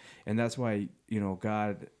somebody, and that's why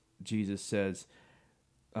Jesus says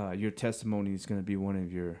your testimony is going to be one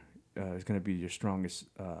of your is going to be your strongest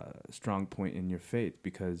strong point in your faith,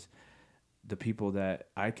 because the people that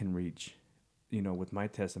I can reach, with my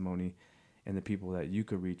testimony, and the people that you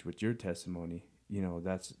could reach with your testimony,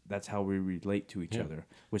 that's how we relate to each other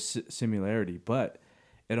with similarity. But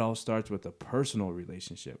it all starts with a personal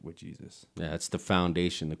relationship with Jesus. Yeah, that's the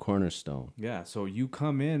foundation, the cornerstone. Yeah, so you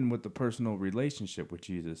come in with the personal relationship with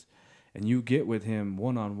Jesus, and you get with him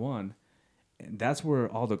one-on-one, and that's where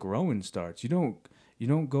all the growing starts. You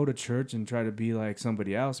don't go to church and try to be like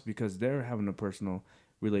somebody else because they're having a personal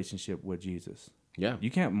relationship with Jesus. Yeah. You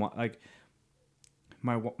can't, like,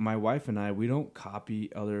 my wife and I, we don't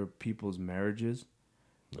copy other people's marriages.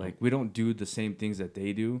 No. Like, we don't do the same things that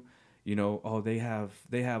they do. They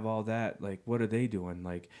have all that. Like, what are they doing?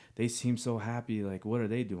 Like, they seem so happy. Like, what are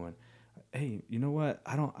they doing? Hey, you know what?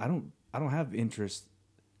 I don't have interest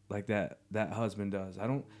like that husband does.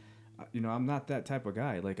 I'm not that type of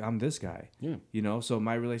guy. Like, I'm this guy. Yeah. So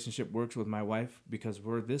my relationship works with my wife because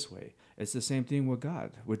we're this way. It's the same thing with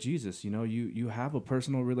God, with Jesus. You have a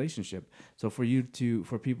personal relationship. So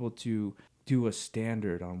for people to do a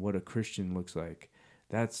standard on what a Christian looks like,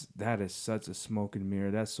 that is such a smoke and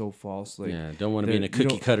mirror. That's so false. Like, don't want to be a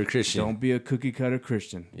cookie cutter Christian. Don't be a cookie cutter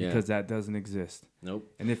Christian, because that doesn't exist.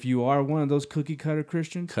 Nope. And if you are one of those cookie cutter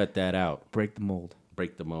Christians, cut that out. Break the mold.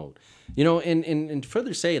 And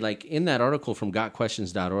further say, like, in that article from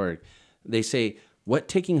gotquestions.org, they say what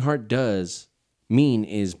taking heart does mean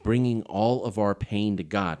is bringing all of our pain to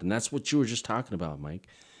God. And that's what you were just talking about, Mike.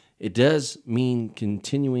 It does mean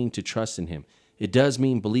continuing to trust in him. It does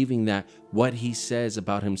mean believing that what he says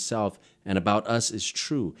about himself and about us is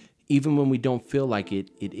true, even when we don't feel like it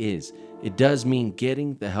is. It does mean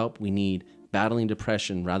getting the help we need, battling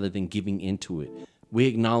depression rather than giving into it. We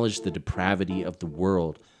acknowledge the depravity of the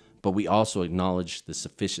world, but we also acknowledge the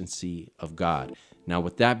sufficiency of God. Now,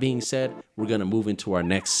 with that being said, we're going to move into our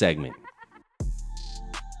next segment.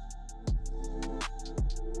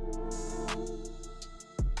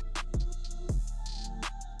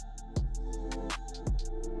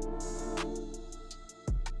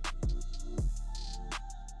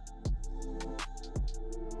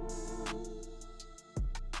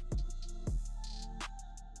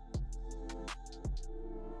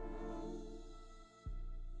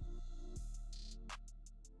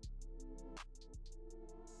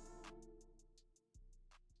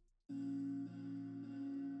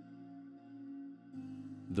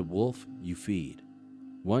 The Wolf You Feed.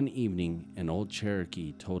 One evening, an old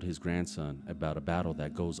Cherokee told his grandson about a battle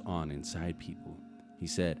that goes on inside people. He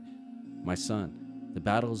said, "My son, the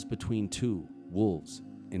battle is between two wolves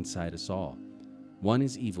inside us all. One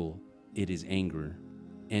is evil. It is anger,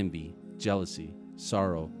 envy, jealousy,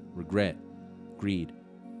 sorrow, regret, greed,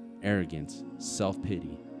 arrogance,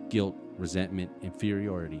 self-pity, guilt, resentment,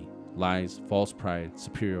 inferiority, lies, false pride,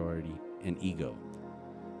 superiority, and ego.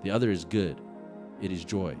 The other is good. It is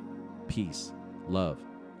joy, peace, love,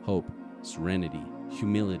 hope, serenity,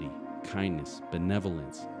 humility, kindness,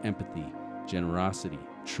 benevolence, empathy, generosity,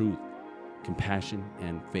 truth, compassion,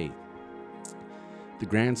 and faith." The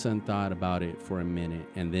grandson thought about it for a minute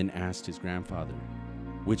and then asked his grandfather,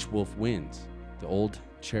 "Which wolf wins?" The old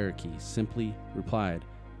Cherokee simply replied,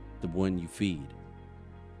 "The one you feed."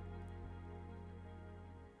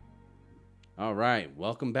 All right,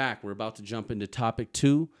 welcome back. We're about to jump into topic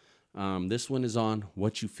 2. This one is on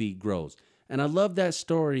what you feed grows. And I love that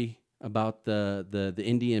story about the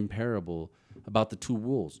Indian parable about the two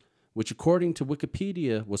wolves, which according to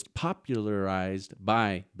Wikipedia was popularized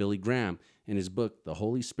by Billy Graham in his book, The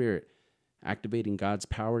Holy Spirit, Activating God's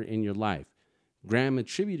Power in Your Life. Graham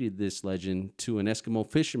attributed this legend to an Eskimo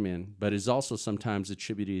fisherman, but is also sometimes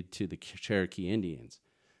attributed to the Cherokee Indians.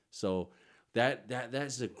 So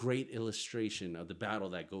that's a great illustration of the battle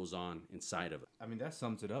that goes on inside of it. I mean, that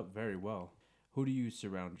sums it up very well. Who do you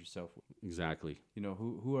surround yourself with? Exactly. You know,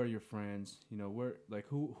 who are your friends? You know,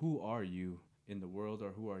 who are you in the world,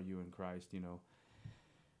 or who are you in Christ? You know,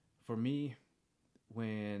 for me,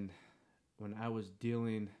 when I was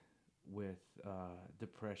dealing with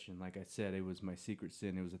depression, like I said, it was my secret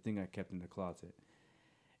sin. It was a thing I kept in the closet,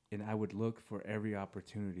 and I would look for every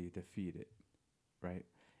opportunity to feed it. Right,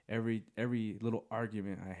 every little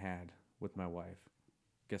argument I had with my wife,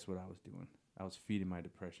 guess what I was doing? I was feeding my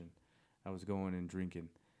depression. I was going and drinking,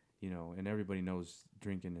 you know, and everybody knows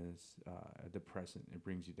drinking is a depressant. It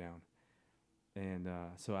brings you down. And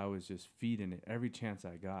so I was just feeding it every chance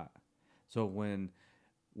I got. So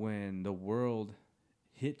when the world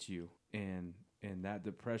hit you and that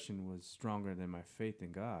depression was stronger than my faith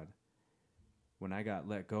in God, when I got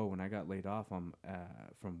let go, when I got laid off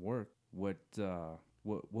from work, what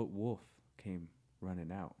wolf came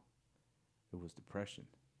running out? It was depression.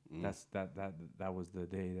 That was the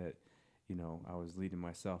day that, you know, I was leading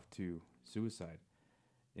myself to suicide.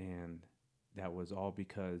 And that was all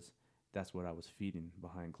because that's what I was feeding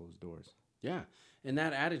behind closed doors. Yeah. And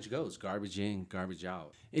that adage goes, garbage in, garbage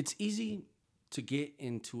out. It's easy to get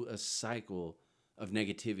into a cycle of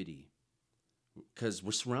negativity because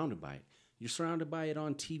we're surrounded by it. You're surrounded by it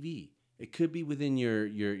on TV. It could be within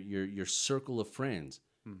your circle of friends.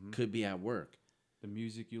 Mm-hmm. Could be at work. The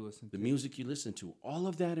music you listen to. All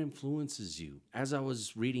of that influences you. As I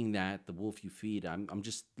was reading that, The Wolf You Feed, I'm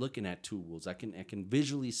just looking at two wolves. I can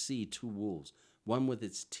visually see two wolves, one with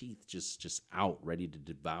its teeth just out, ready to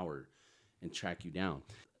devour and track you down.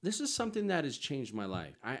 This is something that has changed my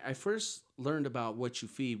life. I first learned about what you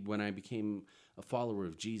feed when I became a follower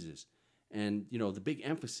of Jesus. And, you know, the big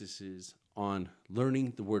emphasis is on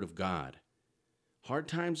learning the Word of God. Hard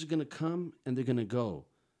times are going to come and they're going to go.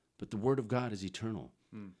 But the Word of God is eternal.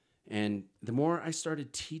 And the more I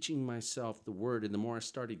started teaching myself the Word and the more I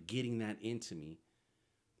started getting that into me,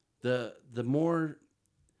 the more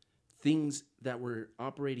things that were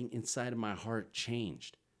operating inside of my heart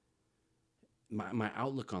changed. My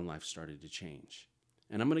outlook on life started to change.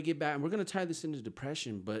 And I'm going to get back, and we're going to tie this into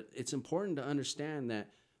depression, but it's important to understand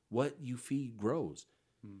that what you feed grows.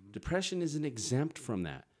 Mm-hmm. Depression isn't exempt from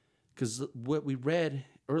that. Because what we read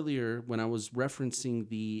earlier when I was referencing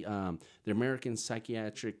the American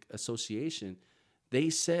Psychiatric Association, they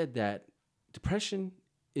said that depression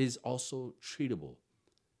is also treatable,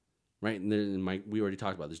 right? And we already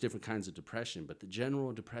talked about there's different kinds of depression, but the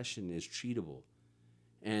general depression is treatable.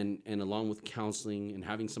 And along with counseling and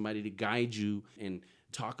having somebody to guide you and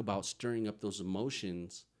talk about stirring up those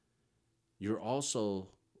emotions, you're also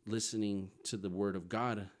listening to the Word of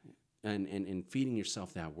God and feeding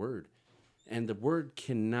yourself that Word. And the Word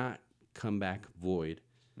cannot come back void,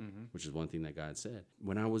 which is one thing that God said.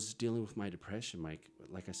 When I was dealing with my depression, Mike,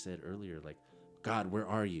 like I said earlier, like, God, where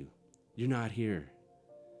are you? You're not here.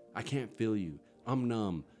 I can't feel you. I'm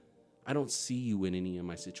numb. I don't see you in any of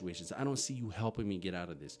my situations. I don't see you helping me get out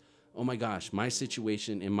of this. Oh my gosh, my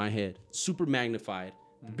situation in my head, super magnified,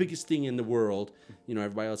 the biggest thing in the world. You know,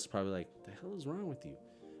 everybody else is probably like, the hell is wrong with you?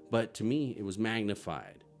 But to me, it was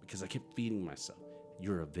magnified because I kept feeding myself.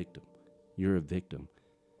 You're a victim. You're a victim.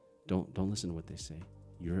 Don't listen to what they say.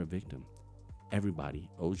 You're a victim. Everybody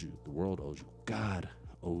owes you. The world owes you. God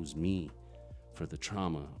owes me for the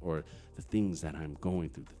trauma or the things that I'm going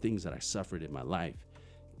through, the things that I suffered in my life.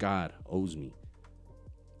 God owes me.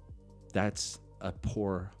 That's a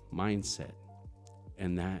poor mindset.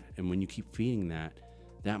 And when you keep feeding that,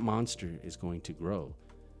 that monster is going to grow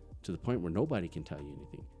to the point where nobody can tell you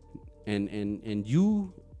anything. And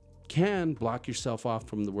you can block yourself off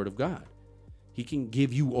from the Word of God. He can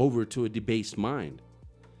give you over to a debased mind.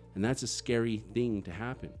 And that's a scary thing to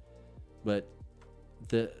happen. But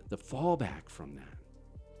the fallback from that,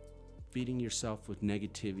 feeding yourself with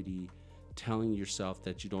negativity, telling yourself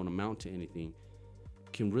that you don't amount to anything,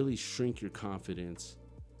 can really shrink your confidence,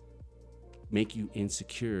 make you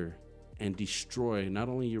insecure, and destroy not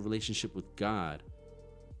only your relationship with God,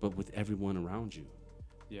 but with everyone around you.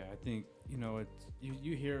 Yeah, I think, you know,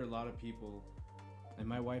 you hear a lot of people, and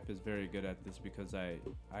my wife is very good at this because I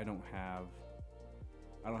don't have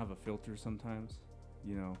a filter sometimes,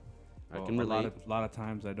 you know. I can relate. A lot of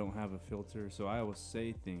times I don't have a filter, so I always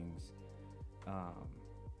say things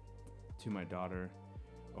to my daughter,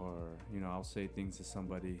 or, you know, I'll say things to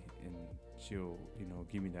somebody and she'll, you know,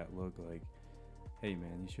 give me that look like, hey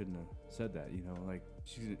man, you shouldn't have said that, you know, like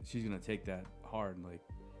she's gonna take that hard. Like,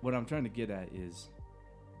 what I'm trying to get at is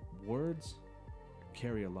words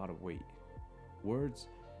carry a lot of weight. Words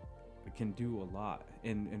can do a lot.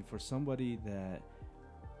 And for somebody that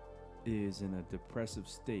is in a depressive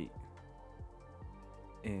state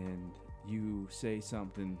and you say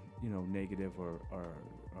something, negative or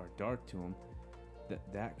dark to them,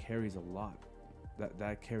 that carries a lot.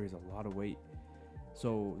 That carries a lot of weight.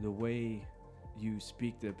 So the way you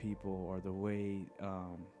speak to people or the way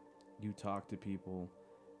you talk to people,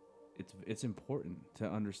 it's important to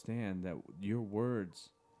understand that your words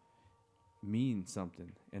mean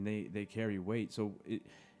something and they carry weight. So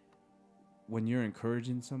when you're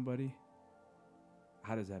encouraging somebody,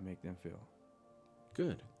 how does that make them feel?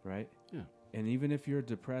 Good. Right? Yeah. And even if you're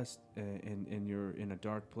depressed and you're in a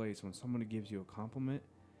dark place, when somebody gives you a compliment,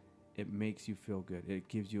 it makes you feel good. It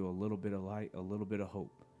gives you a little bit of light, a little bit of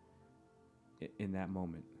hope in that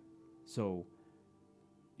moment. So,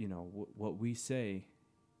 what we say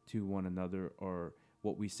to one another or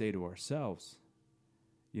what we say to ourselves,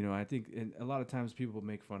 I think and a lot of times people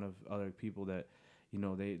make fun of other people that,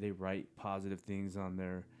 they write positive things on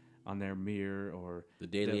their mirror or the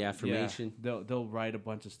daily affirmation. Yeah, they'll write a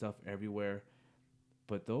bunch of stuff everywhere,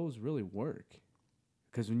 but those really work.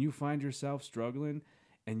 Because when you find yourself struggling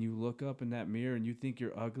and you look up in that mirror and you think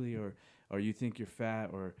you're ugly or you think you're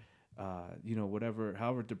fat or whatever,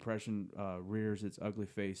 however depression rears its ugly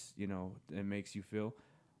face, and makes you feel,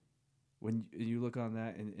 when you look on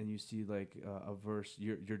that and you see like a verse,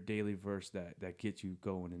 your daily verse that gets you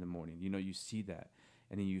going in the morning, you see that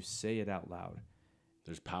and then you say it out loud.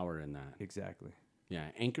 There's power in that. Exactly. Yeah,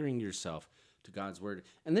 anchoring yourself to God's word.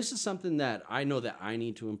 And this is something that I know that I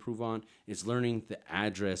need to improve on, is learning the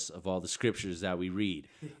address of all the scriptures that we read.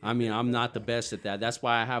 I mean, I'm not the best at that. That's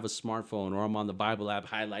why I have a smartphone or I'm on the Bible app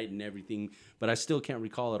highlighting everything, but I still can't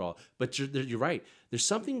recall it all. But you're right. There's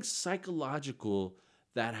something psychological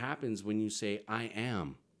that happens when you say, I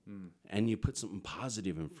am, and you put something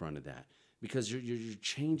positive in front of that, because you're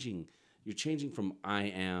changing. You're changing from I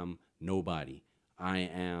am nobody, I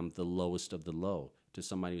am the lowest of the low, to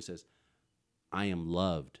somebody who says, I am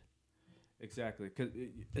loved. Exactly.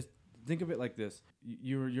 Because think of it like this: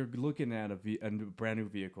 you're looking at a brand new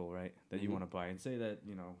vehicle, right? That you want to buy, and say that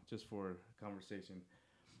just for conversation,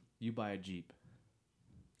 you buy a Jeep.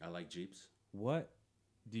 I like Jeeps. What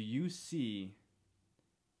do you see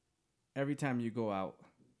every time you go out?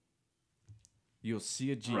 You'll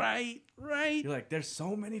see a Jeep. Right. You're like, there's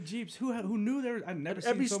so many Jeeps. Who knew there? I've never seen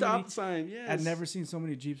every so stop many. sign. Yes. I've never seen so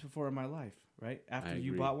many Jeeps before in my life. Right? After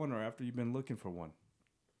you bought one or after you've been looking for one.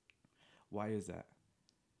 Why is that?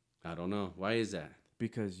 I don't know. Why is that?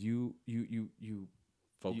 Because you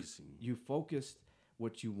focusing. You focused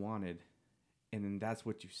what you wanted, and then that's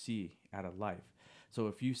what you see out of life. So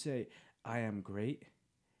if you say, I am great,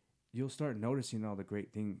 you'll start noticing all the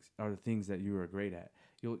great things, or the things that you are great at.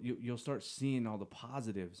 You'll start seeing all the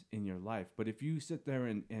positives in your life. But if you sit there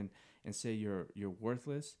and say you're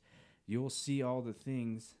worthless, you'll see all the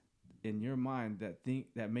things in your mind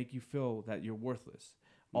that make you feel that you're worthless.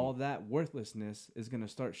 All that worthlessness is going to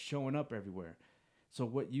start showing up everywhere. So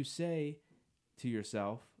what you say to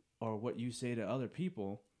yourself or what you say to other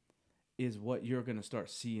people is what you're going to start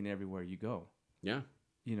seeing everywhere you go. Yeah.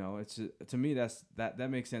 It's to me that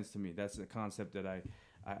makes sense to me. That's the concept that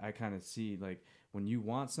I kind of see. Like when you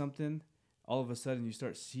want something, all of a sudden you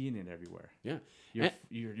start seeing it everywhere. Yeah.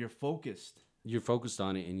 You're focused. You're focused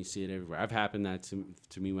on it and you see it everywhere. I've happened that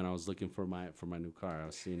to me when I was looking for my new car. I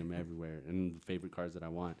was seeing them everywhere, and the favorite cars that I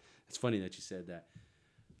want. It's funny that you said that.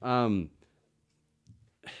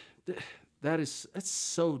 That's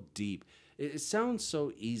so deep. It sounds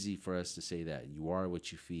so easy for us to say that you are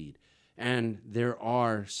what you feed, and there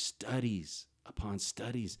are studies upon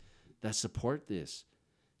studies that support this.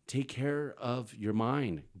 Take care of your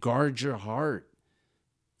mind. Guard your heart,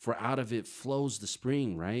 for out of it flows the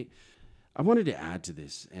spring, right? I wanted to add to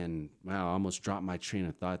this, and wow, I almost dropped my train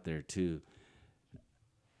of thought there too.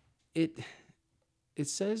 It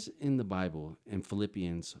says in the Bible, in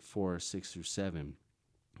Philippians 4:6-7,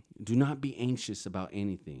 do not be anxious about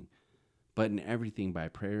anything, but in everything by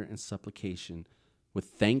prayer and supplication, with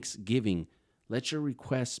thanksgiving, let your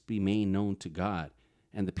requests be made known to God,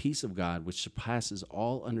 and the peace of God, which surpasses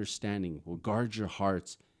all understanding, will guard your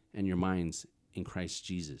hearts and your minds in Christ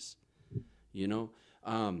Jesus.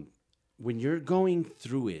 When you're going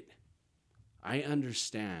through it, I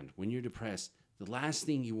understand when you're depressed, the last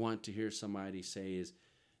thing you want to hear somebody say is,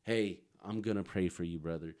 hey, I'm going to pray for you,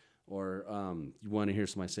 brother. Or you want to hear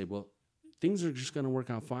somebody say, well, things are just going to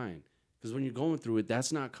work out fine. Because when you're going through it,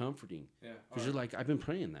 that's not comforting. Yeah. Because you're like, I've been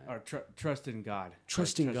praying that. Or trust in God.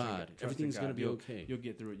 Trust in God. Everything's going to be okay. You'll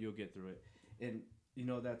get through it. And,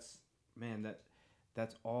 that's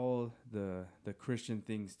that's all the Christian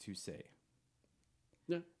things to say.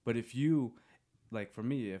 Yeah. But if you, like for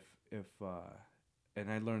me, if and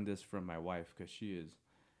I learned this from my wife, because she is,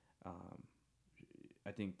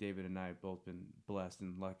 I think David and I have both been blessed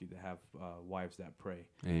and lucky to have wives that pray.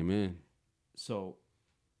 Amen. So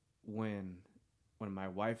when my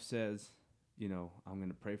wife says, you know, I'm going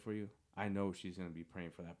to pray for you, I know she's going to be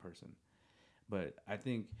praying for that person. But I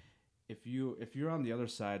think if you're on the other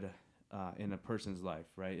side in a person's life,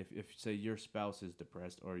 right? If say your spouse is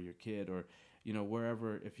depressed, or your kid, or you know,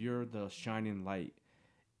 wherever, if you're the shining light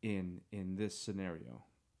in this scenario,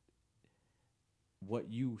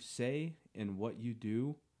 what you say and what you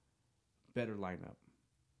do better line up.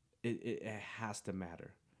 It has to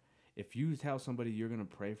matter. If you tell somebody you're going to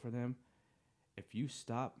pray for them, if you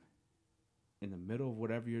stop in the middle of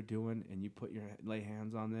whatever you're doing and you lay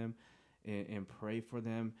hands on them and pray for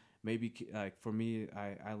them, maybe like for me,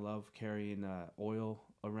 I love carrying oil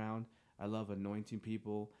around. I love anointing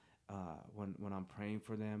people when I'm praying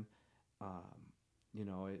for them. You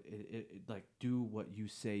know, it like, do what you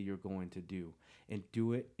say you're going to do, and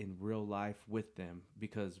do it in real life with them.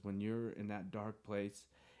 Because when you're in that dark place,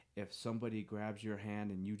 if somebody grabs your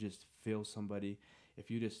hand and you just feel somebody, if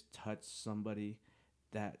you just touch somebody,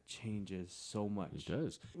 that changes so much. It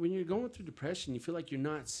does. When you're going through depression, you feel like you're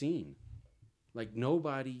not seen. Like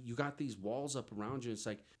nobody, you got these walls up around you. It's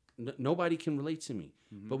like nobody can relate to me.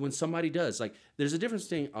 Mm-hmm. But when somebody does, like there's a difference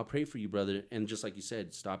saying, I'll pray for you, brother. And just like you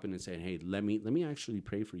said, stopping and saying, hey, let me actually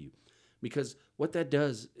pray for you. Because what that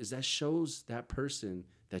does is that shows that person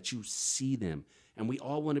that you see them. And we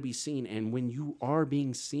all want to be seen. And when you are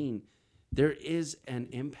being seen, there is an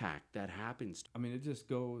impact that happens. I mean, it just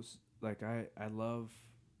goes like, I love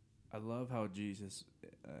how Jesus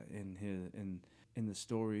in the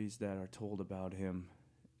stories that are told about him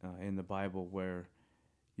in the Bible, where,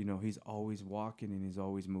 you know, he's always walking and he's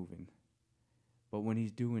always moving. But when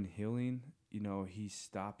he's doing healing, you know, he's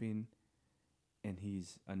stopping and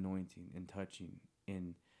he's anointing and touching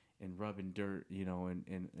and rubbing dirt, you know,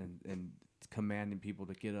 and commanding people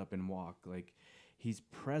to get up and walk. Like, he's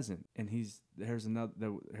present, and here's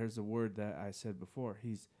a word that I said before.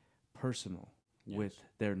 He's personal with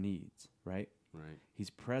their needs, right? Right. He's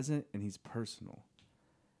present and he's personal.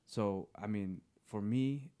 So, I mean, for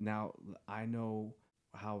me, now I know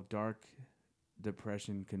how dark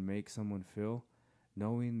depression can make someone feel.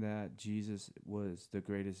 Knowing that Jesus was the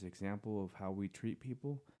greatest example of how we treat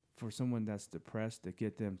people, for someone that's depressed, to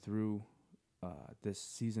get them through this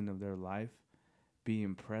season of their life,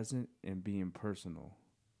 being present and being personal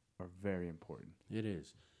are very important. It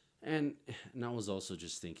is. And I was also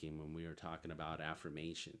just thinking when we were talking about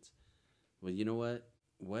affirmations, well, you know what?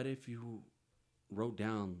 What if you wrote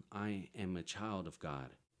down, I am a child of God?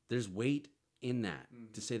 There's weight in that,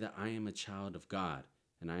 to say that I am a child of God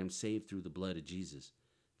and I am saved through the blood of Jesus.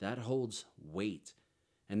 That holds weight.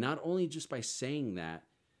 And not only just by saying that,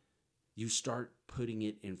 you start putting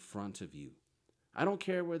it in front of you. I don't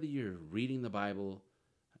care whether you're reading the Bible,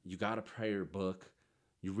 you got a prayer book,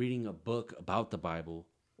 you're reading a book about the Bible,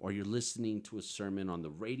 or you're listening to a sermon on the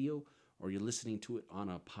radio, or you're listening to it on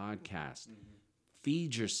a podcast. Mm-hmm.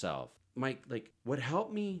 Feed yourself. Mike, like, what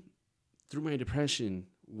helped me through my depression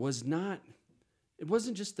it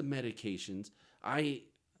wasn't just the medications.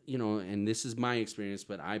 And this is my experience,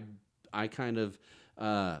 but I kind of,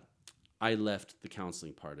 I left the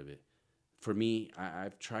counseling part of it. For me,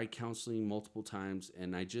 I've tried counseling multiple times,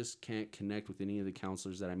 and I just can't connect with any of the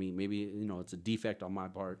counselors that I meet. Maybe, you know, it's a defect on my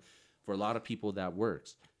part. For a lot of people, that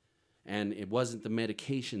works. And it wasn't the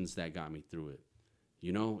medications that got me through it.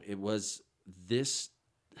 You know, it was this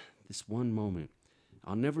one moment.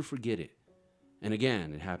 I'll never forget it. And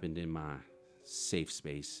again, it happened in my safe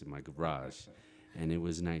space in my garage, and it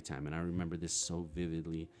was nighttime. And I remember this so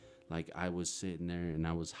vividly. Like, I was sitting there and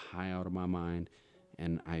I was high out of my mind,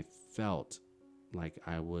 and I felt like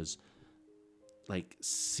I was like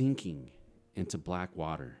sinking into black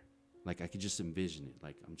water. Like, I could just envision it.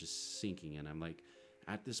 Like, I'm just sinking, and I'm like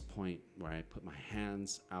at this point where I put my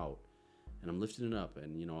hands out and I'm lifting it up,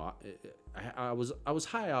 and you know, I was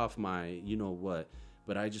high off my, you know what,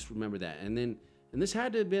 but I just remember that. And this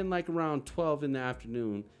had to have been like around 12 in the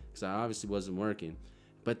afternoon, because I obviously wasn't working.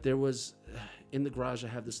 But there was, in the garage, I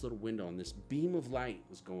have this little window, and this beam of light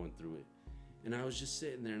was going through it. And I was just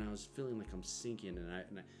sitting there, and I was feeling like I'm sinking.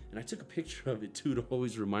 And I took a picture of it too to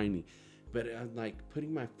always remind me. But I'm like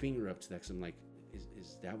putting my finger up to that, because I'm like,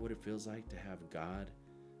 is that what it feels like to have God?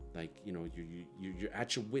 Like, you know, you're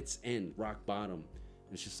at your wit's end, rock bottom.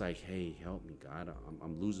 It's just like, hey, help me, God.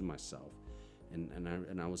 I'm losing myself.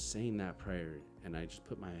 And I was saying that prayer, and I just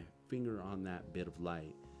put my finger on that bit of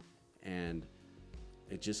light, and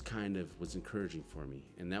it just kind of was encouraging for me.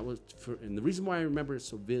 And that was and the reason why I remember it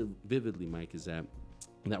so vividly, Mike, is that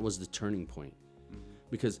was the turning point.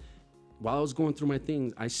 Because while I was going through my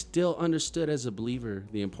things, I still understood as a believer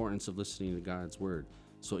the importance of listening to God's word.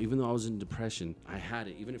 So even though I was in depression, I had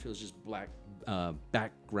it. Even if it was just black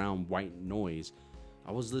background white noise,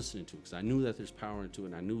 I was listening to it because I knew that there's power into it,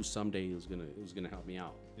 and I knew someday it was gonna help me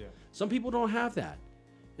out. Yeah. Some people don't have that,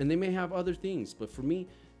 and they may have other things, but for me,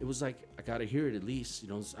 it was like I gotta hear it at least.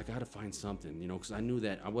 I gotta find something, because I knew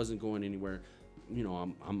that I wasn't going anywhere.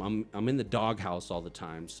 I'm in the doghouse all the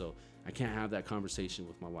time, so I can't have that conversation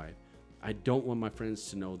with my wife. I don't want my friends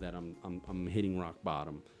to know that I'm hitting rock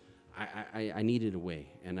bottom. I needed a way,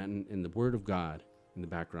 and the word of God in the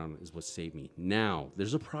background is what saved me. Now,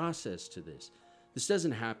 there's a process to this. This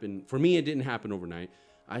doesn't happen. For me, it didn't happen overnight.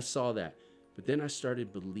 I saw that. But then I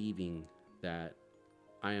started believing that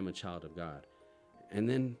I am a child of God. And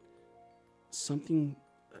then something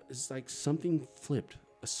flipped.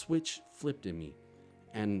 A switch flipped in me.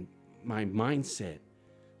 And my mindset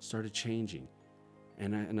started changing.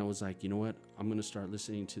 And I was like, you know what? I'm going to start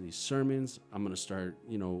listening to these sermons. I'm going to start,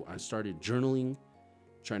 I started journaling,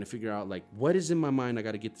 trying to figure out, like, what is in my mind? I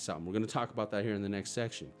got to get this out. And we're going to talk about that here in the next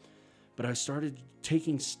section. But I started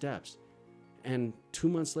taking steps. And 2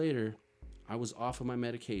 months later, I was off of my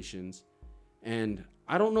medications. And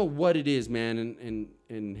I don't know what it is, man.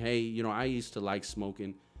 And hey, I used to like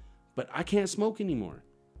smoking, but I can't smoke anymore.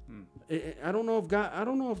 I don't know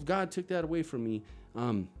if God took that away from me.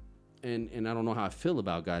 And I don't know how I feel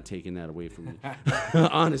about God taking that away from me,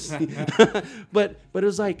 honestly. but it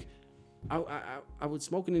was like, I would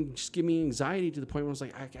smoke and it just give me anxiety to the point where I was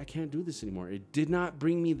like, I can't do this anymore. It did not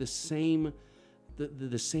bring me the same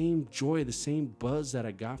joy, the same buzz that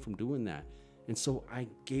I got from doing that. And so I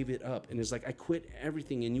gave it up. And it's like, I quit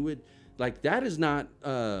everything. And you would, like, that is not,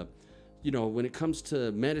 when it comes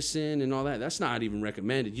to medicine and all that, that's not even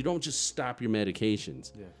recommended. You don't just stop your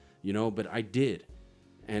medications, but I did.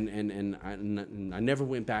 And I never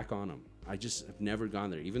went back on them. I just have never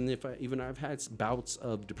gone there. Even I've had bouts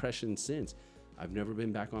of depression since. I've never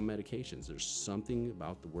been back on medications. There's something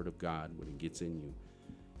about the word of God when it gets in you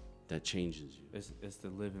that changes you. It's the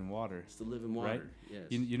living water. It's the living water. Right? Yes.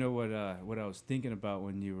 You know what I was thinking about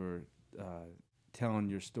when you were telling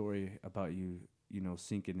your story about you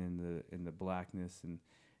sinking in the blackness and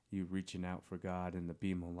you reaching out for God and the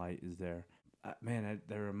beam of light is there. That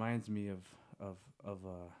reminds me of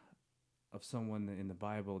someone in the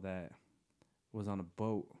Bible that was on a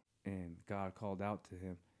boat and God called out to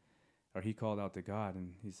him, or he called out to God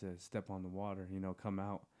and he said, "Step on the water, come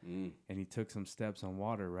out." And he took some steps on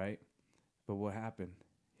water, right? But what happened?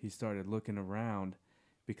 He started looking around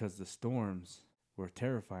because the storms were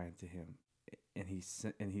terrifying to him, and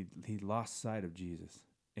he lost sight of Jesus,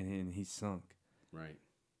 and he sunk. Right.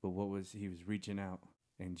 But he was reaching out,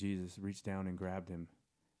 and Jesus reached down and grabbed him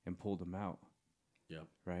and pulled him out. Yep.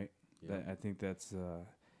 Right. Yep. I think that's a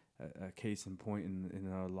case in point in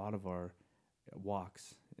a lot of our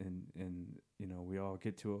walks, and we all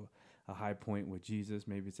get to a high point with Jesus.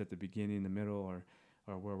 Maybe it's at the beginning, the middle, or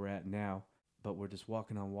where we're at now, but we're just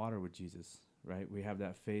walking on water with Jesus, right? We have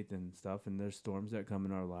that faith and stuff, and there's storms that come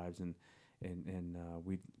in our lives, and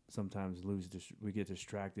we sometimes we get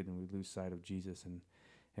distracted and we lose sight of Jesus,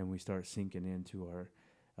 and we start sinking into our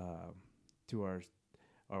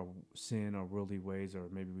sin, our worldly ways, or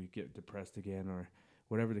maybe we get depressed again, or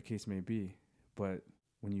whatever the case may be. But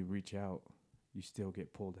when you reach out, you still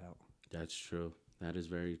get pulled out. That's true. That is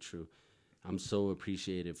very true. I'm so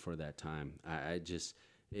appreciative for that time. I just,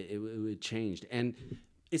 it changed. And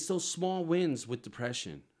it's those small wins with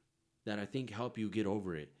depression that I think help you get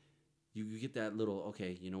over it. You get that little,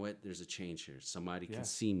 okay, you know what? There's a change here. Somebody can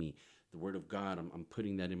see me. The word of God, I'm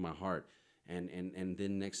putting that in my heart. And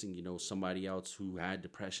then next thing you know, somebody else who had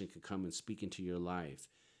depression can come and speak into your life.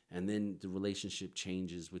 And then the relationship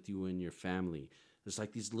changes with you and your family. There's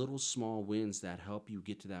like these little small wins that help you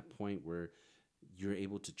get to that point where you're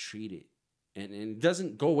able to treat it. And it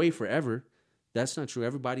doesn't go away forever. That's not true.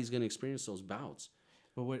 Everybody's going to experience those bouts.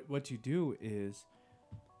 But what you do is,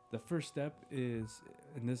 the first step is,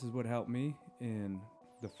 and this is what helped me, and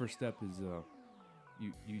the first step is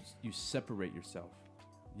you separate yourself.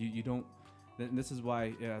 You don't, and this is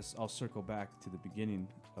why, I'll circle back to the beginning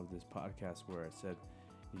of this podcast where I said,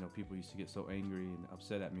 people used to get so angry and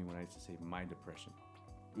upset at me when I used to say my depression.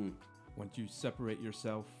 Once you separate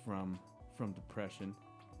yourself from depression,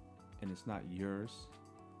 and it's not yours,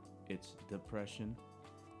 it's depression,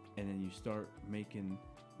 and then you start making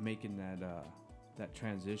that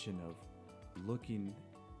transition of looking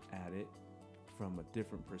at it from a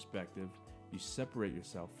different perspective. You separate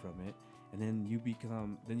yourself from it, and then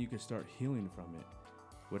you can start healing from it,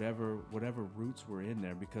 whatever roots were in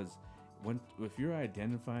there. Because if you're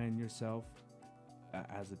identifying yourself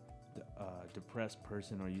as a depressed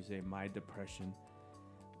person, or you say my depression,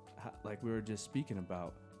 like we were just speaking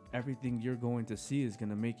about, everything you're going to see is going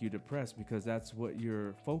to make you depressed, because that's what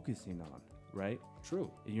you're focusing on, right?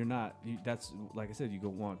 True. And you're not. That's like I said. You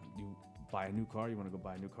buy a new car. You want to go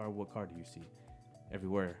buy a new car. What car do you see?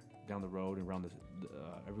 Everywhere down the road and around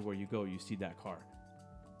everywhere you go, you see that car,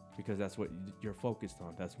 because that's what you're focused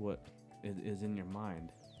on. That's what is in your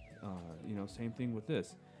mind. Same thing with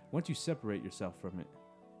this. Once you separate yourself from it,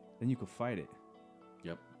 then you can fight it.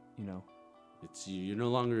 Yep. It's you're no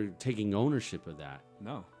longer taking ownership of that.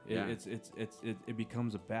 No. Yeah. It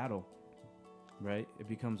becomes a battle, right? It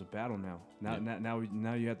becomes a battle now.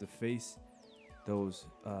 Now you have to face those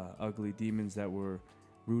ugly demons that were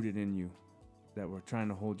rooted in you, that were trying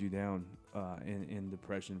to hold you down in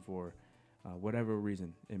depression for whatever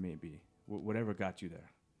reason it may be, whatever got you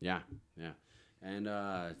there. Yeah. And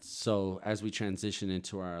so as we transition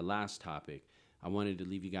into our last topic, I wanted to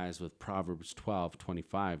leave you guys with Proverbs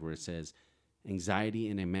 12:25, where it says, anxiety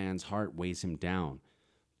in a man's heart weighs him down,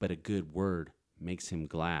 but a good word makes him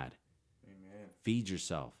glad. Amen. Feed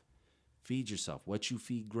yourself. What you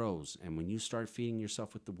feed grows. And when you start feeding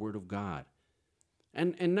yourself with the word of God,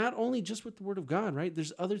 and not only just with the word of God, right?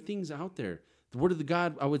 There's other things out there. The word of the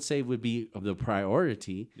God, I would say, would be of the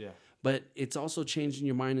priority. Yeah. But it's also changing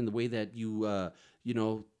your mind in the way that you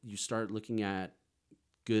start looking at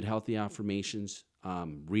good, healthy affirmations,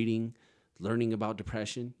 reading, learning about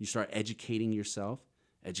depression. You start educating yourself.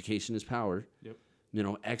 Education is power. Yep.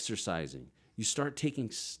 Exercising. You start taking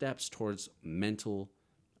steps towards mental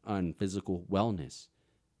and physical wellness.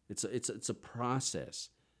 It's a process,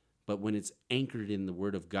 but when it's anchored in the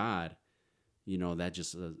Word of God, that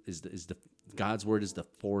just is the God's Word is the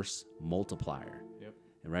force multiplier. Yep.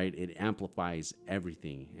 Right? It amplifies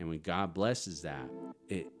everything, and when God blesses that,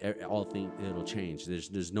 it'll change.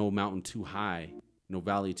 There's no mountain too high, no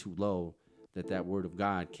valley too low, that Word of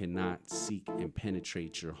God cannot seek and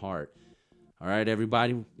penetrate your heart. All right,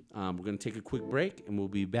 everybody, we're going to take a quick break, and we'll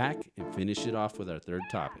be back and finish it off with our third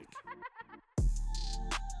topic.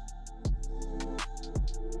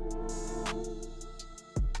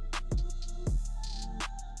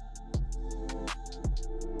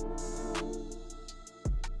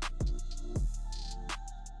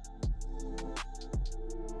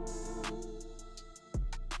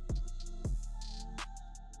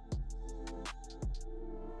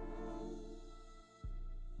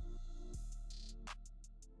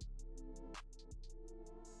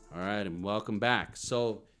 All right, and welcome back.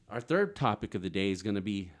 So our third topic of the day is going to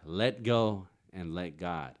be let go and let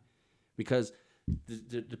God. Because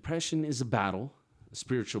the depression is a battle, a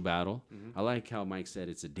spiritual battle. Mm-hmm. I like how Mike said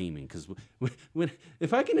it's a demon, because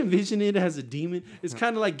if I can envision it as a demon, it's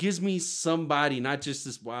kind of like gives me somebody, not just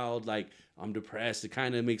this wild, like, I'm depressed. It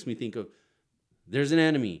kind of makes me think of there's an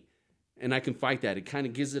enemy, and I can fight that. It kind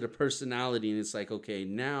of gives it a personality, and it's like, okay,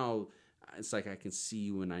 now it's like I can see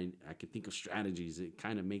you, and I can think of strategies. It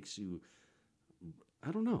kind of makes you, I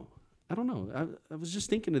don't know. I was just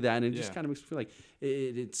thinking of that, and it just kind of makes me feel like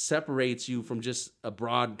it separates you from just a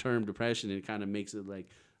broad term depression. It kind of makes it like,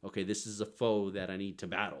 okay, this is a foe that I need to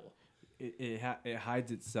battle. It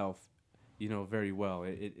hides itself, very well.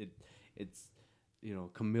 It's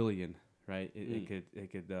chameleon, right? It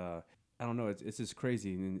could I don't know. It's just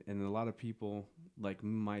crazy, and a lot of people like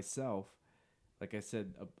myself. Like I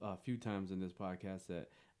said a few times in this podcast, that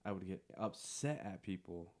I would get upset at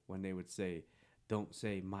people when they would say, don't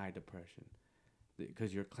say my depression,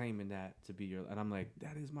 because you're claiming that to be your, and I'm like,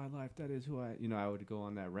 that is my life. That is who I would go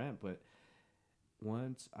on that rant. But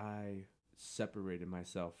once I separated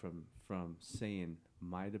myself from saying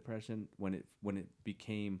my depression, when it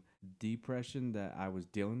became depression that I was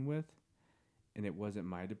dealing with, and it wasn't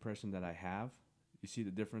my depression that I have. You see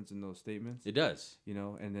the difference in those statements? It does.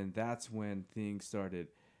 And then that's when things started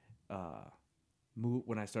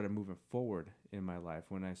when I started moving forward in my life,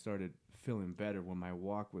 when I started feeling better, when my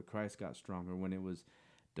walk with Christ got stronger, when it was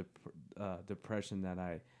depression that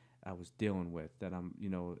I was dealing with, that I'm,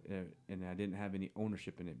 and I didn't have any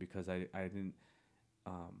ownership in it, because I didn't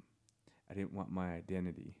want my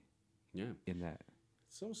identity in that.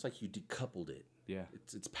 It's almost like you decoupled it. Yeah.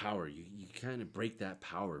 It's power. You kind of break that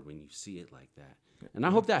power when you see it like that. And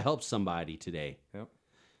I hope that helps somebody today. Yep.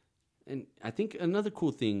 And I think another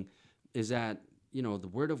cool thing is that, the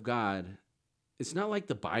Word of God, it's not like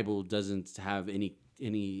the Bible doesn't have any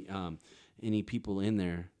people in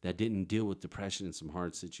there that didn't deal with depression in some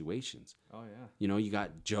hard situations. Oh, yeah. You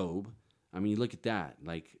got Job. I mean, look at that.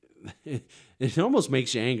 Like, it almost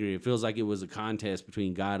makes you angry. It feels like it was a contest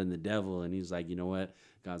between God and the devil, and he's like, you know what?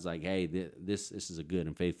 God's like, hey, this is a good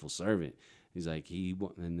and faithful servant. He's like,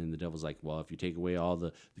 and then the devil's like, well, if you take away all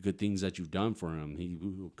the good things that you've done for him, he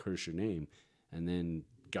will curse your name. And then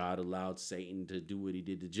God allowed Satan to do what he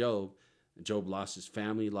did to Job. Job lost his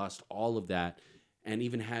family, lost all of that, and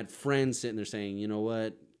even had friends sitting there saying, you know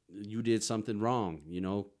what? You did something wrong,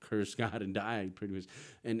 curse God and die, pretty much.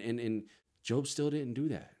 And Job still didn't do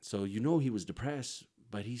that. So he was depressed,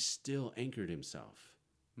 but he still anchored himself.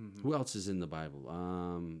 Mm-hmm. Who else is in the Bible?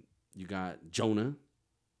 You got Jonah,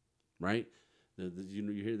 right?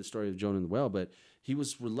 You hear the story of Jonah and the whale, but he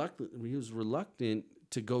was reluctant. He was reluctant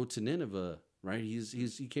to go to Nineveh, right?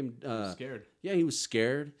 He came scared. Yeah, he was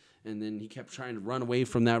scared, and then he kept trying to run away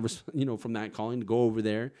from that, from that calling to go over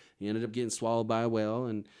there. He ended up getting swallowed by a whale,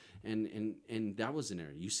 and that was an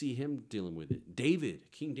area. You see him dealing with it.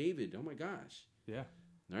 King David. Oh my gosh. Yeah.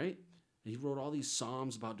 Right. He wrote all these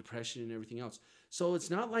psalms about depression and everything else. So it's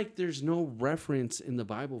not like there's no reference in the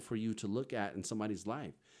Bible for you to look at in somebody's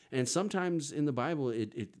life. And sometimes in the Bible,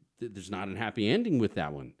 there's not a happy ending with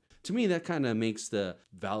that one. To me, that kind of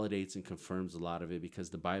validates and confirms a lot of it, because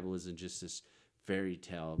the Bible isn't just this fairy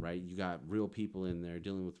tale, right? You got real people in there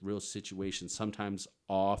dealing with real situations, sometimes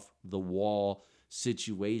off the wall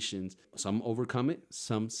situations. Some overcome it,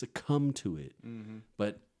 some succumb to it. Mm-hmm.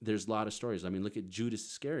 But there's a lot of stories. I mean, look at Judas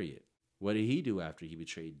Iscariot. What did he do after he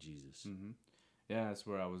betrayed Jesus? Mm-hmm. Yeah, that's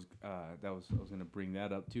where I was going to bring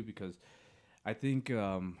that up too, because I think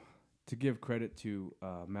to give credit to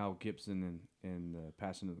Mel Gibson in The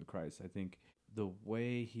Passion of the Christ, I think the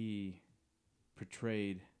way he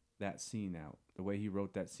portrayed that scene out, the way he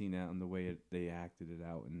wrote that scene out, and the way they acted it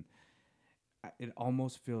out, and it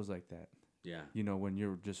almost feels like that. Yeah. When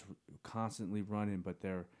you're just constantly running, but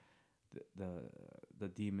the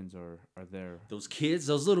demons are there. Those kids,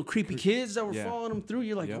 those little creepy kids that were following them through.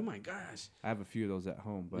 You're like, oh my gosh. I have a few of those at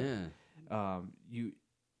home, but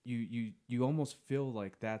you almost feel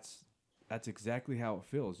like that's exactly how it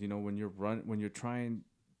feels. When you're trying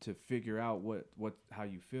to figure out how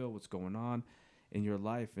you feel, what's going on in your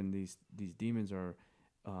life, and these demons are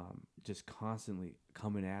just constantly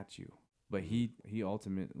coming at you. But he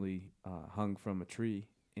ultimately hung from a tree,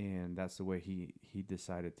 and that's the way he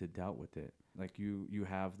decided to deal with it. Like you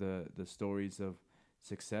have the stories of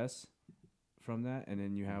success from that, and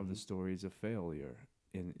then you have the stories of failure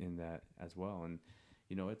in that as well. And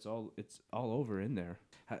it's all over in there.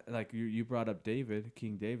 Like you brought up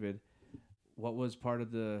King David. What was part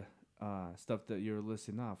of the stuff that you're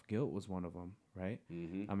listing off? Guilt was one of them, right?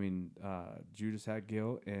 Mm-hmm. I mean, Judas had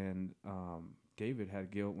guilt, and David had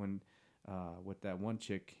guilt when with that one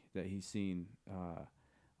chick that he seen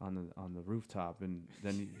on the rooftop, and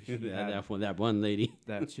then he had that one lady,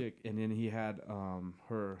 that chick, and then he had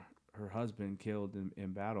her husband killed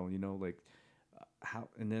in battle. How,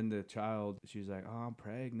 and then the child, she's like, oh, I'm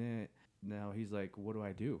pregnant. Now he's like, what do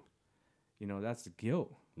I do? That's the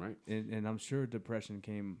guilt, right? And I'm sure depression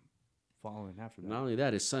came following after that. Not only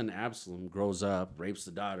that, his son Absalom grows up, rapes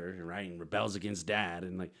the daughter, right, and rebels against dad.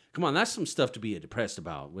 And come on, that's some stuff to be depressed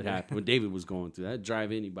about. What happened, what David was going through, that'd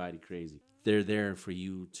drive anybody crazy. They're there for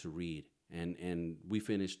you to read. And we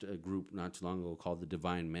finished a group not too long ago called The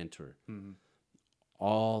Divine Mentor. Mm-hmm.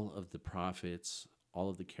 All of the prophets, all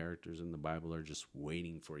of the characters in the Bible are just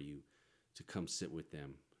waiting for you to come sit with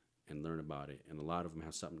them and learn about it. And a lot of them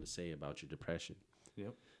have something to say about your depression.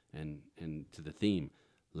 Yep. And to the theme,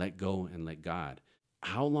 let go and let God.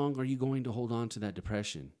 How long are you going to hold on to that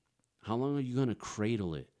depression? How long are you going to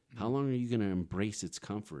cradle it? How long are you going to embrace its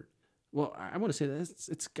comfort? Well, I want to say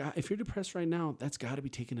that if you're depressed right now, that's got to be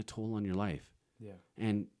taking a toll on your life. Yeah.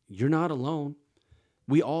 And you're not alone.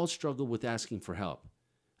 We all struggle with asking for help.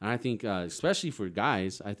 And I think, especially for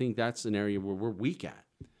guys, I think that's an area where we're weak at.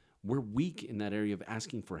 We're weak in that area of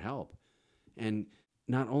asking for help. And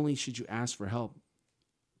not only should you ask for help,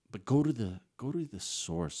 but go to the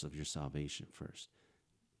source of your salvation first.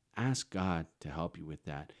 Ask God to help you with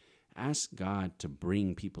that. Ask God to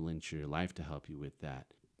bring people into your life to help you with that.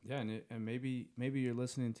 Yeah, and maybe you're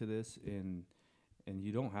listening to this and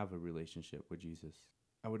you don't have a relationship with Jesus.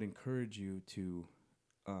 I would encourage you to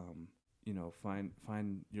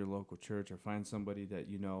find your local church, or find somebody that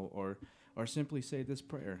you know, or simply say this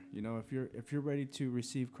prayer. If you're ready to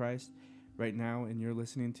receive Christ right now and you're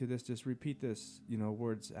listening to this, just repeat this,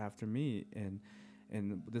 words after me, and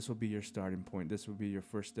this will be your starting point. This will be your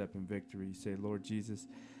first step in victory. Say, Lord Jesus,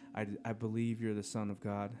 I believe you're the Son of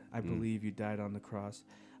God. I believe you died on the cross.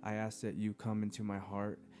 I ask that you come into my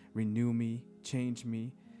heart, renew me, change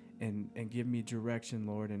me, and give me direction,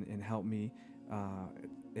 Lord, and help me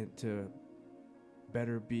to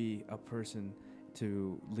better be a person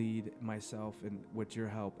to lead myself and with your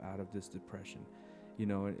help out of this depression. You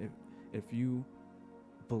know, if you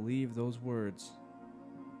believe those words,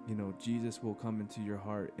 you know, Jesus will come into your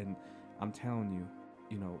heart, and I'm telling you,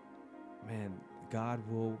 you know, man, God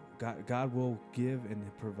will give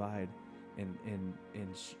and provide and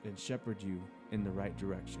shepherd you in the right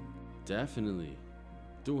direction. Definitely.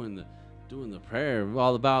 Doing the prayer. We're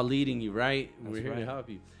all about leading you, right? That's We're here to right. help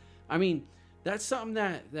you. I mean, that's something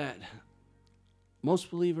that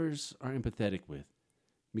most believers are empathetic with,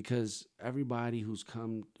 because everybody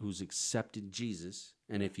who's accepted Jesus,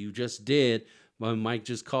 and if you just did, when Mike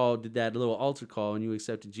just did that little altar call and you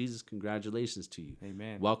accepted Jesus, congratulations to you.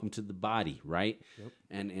 Amen. Welcome to the body, right? Yep.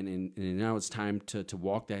 And now it's time to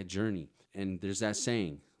walk that journey. And there's that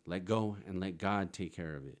saying, let go and let God take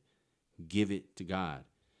care of it. Give it to God,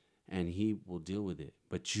 and He will deal with it.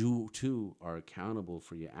 But you too are accountable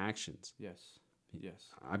for your actions. Yes. Yes.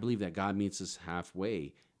 I believe that God meets us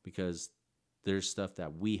halfway, because there's stuff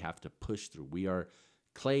that we have to push through. We are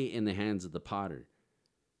clay in the hands of the potter,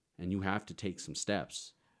 and you have to take some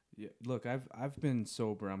steps. Yeah. Look, I've been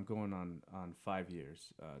sober. I'm going on 5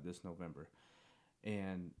 years this November,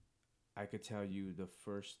 and I could tell you the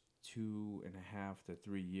first 2.5 to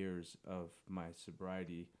 3 years of my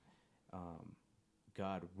sobriety,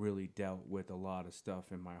 God really dealt with a lot of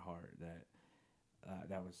stuff in my heart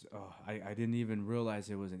that was I didn't even realize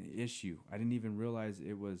it was an issue. I didn't even realize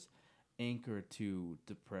it was anchored to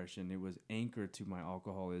depression. It was anchored to my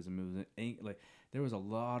alcoholism. It was like there was a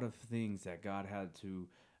lot of things that God had to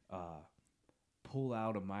pull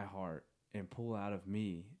out of my heart and pull out of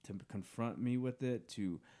me to confront me with it,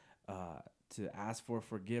 to ask for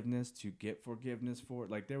forgiveness, to get forgiveness for it.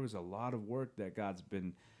 Like there was a lot of work that God's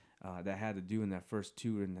been that had to do in that first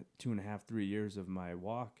 2.5, 3 years of my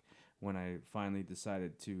walk, when I finally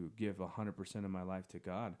decided to give 100% of my life to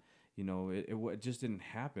God. You know, it just didn't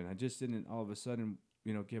happen. I just didn't all of a sudden,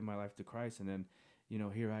 you know, give my life to Christ, and then, you know,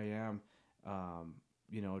 here I am,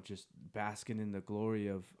 you know, just basking in the glory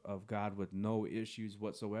of God with no issues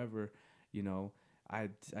whatsoever. You know, I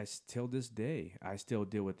till this day, I still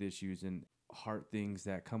deal with issues and hard things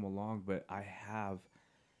that come along, but I have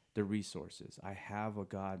the resources. I have a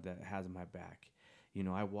God that has my back. You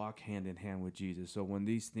know, I walk hand in hand with Jesus. So when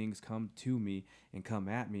these things come to me and come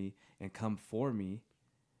at me and come for me,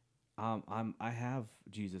 I have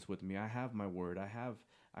Jesus with me. I have my word. I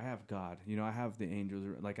have God. You know, I have the angels.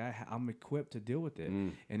 Like I'm equipped to deal with it,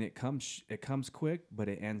 and it comes quick, but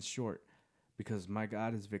it ends short, because my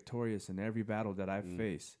God is victorious in every battle that I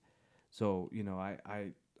face. So, you know,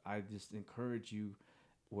 I just encourage you,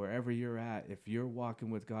 wherever you're at, if you're walking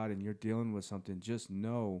with God and you're dealing with something, just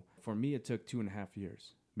know, for me, it took 2.5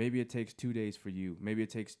 years. Maybe it takes 2 days for you. Maybe it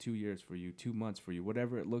takes 2 years for you, 2 months for you,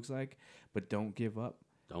 whatever it looks like. But don't give up.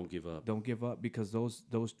 Don't give up. Don't give up, because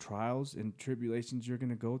those trials and tribulations you're going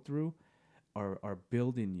to go through are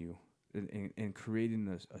building you and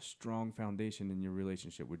creating a strong foundation in your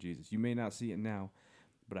relationship with Jesus. You may not see it now,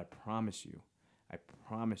 but I promise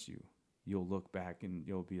you, you'll look back and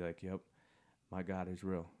you'll be like, yep, my God is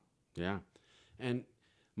real. Yeah. And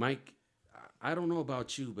Mike, I don't know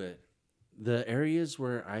about you, but the areas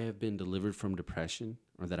where I have been delivered from depression,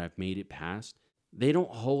 or that I've made it past, they don't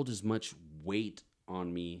hold as much weight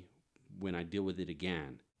on me when I deal with it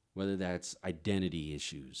again, whether that's identity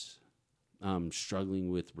issues, struggling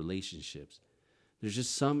with relationships. There's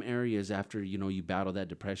just some areas after, you know, you battle that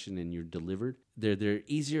depression and you're delivered, they're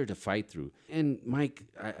easier to fight through. And Mike,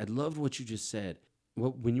 I loved what you just said.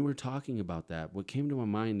 Well, when you were talking about that, what came to my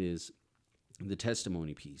mind is the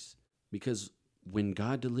testimony piece. Because when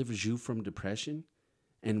God delivers you from depression,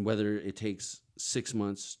 and whether it takes 6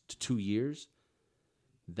 months to 2 years,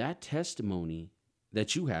 that testimony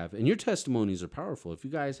that you have, and your testimonies are powerful. If you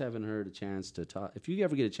guys haven't heard a chance to talk, if you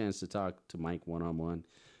ever get a chance to talk to Mike one-on-one,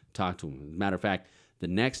 talk to him. As a matter of fact, the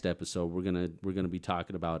next episode, we're gonna be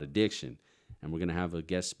talking about addiction. And we're going to have a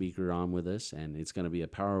guest speaker on with us, and it's going to be a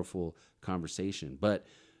powerful conversation. But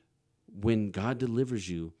when God delivers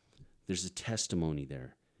you, there's a testimony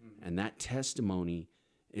there. Mm-hmm. And that testimony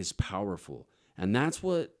is powerful. And that's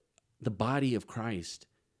what the body of Christ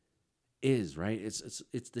is, right? It's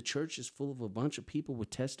the church is full of a bunch of people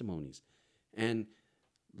with testimonies. And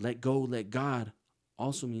let go, let God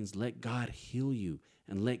also means let God heal you,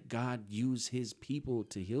 and let God use his people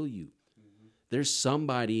to heal you. Mm-hmm. There's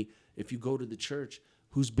somebody, if you go to the church,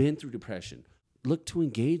 who's been through depression. Look to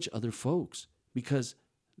engage other folks, because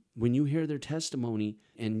when you hear their testimony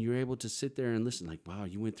and you're able to sit there and listen, like, wow,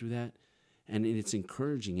 you went through that? And it's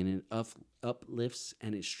encouraging, and it uplifts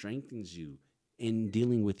and it strengthens you in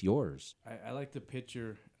dealing with yours. I like to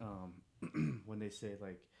picture when they say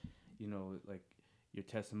like, like your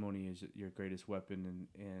testimony is your greatest weapon,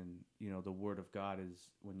 and the word of God is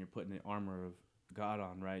when you're putting the armor of God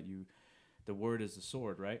on, right? The word is the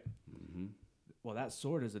sword, right? Mm-hmm. Well, that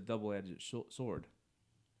sword is a double-edged sword.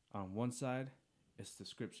 On one side, it's the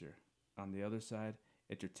scripture. On the other side,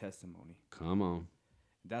 it's your testimony. Come on.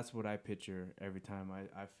 That's what I picture every time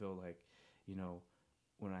I feel like,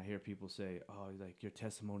 when I hear people say, oh, like your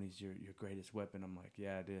testimony is your greatest weapon. I'm like,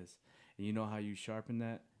 yeah, it is. And you know how you sharpen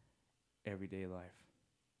that? Everyday life.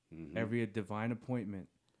 Mm-hmm. Every divine appointment,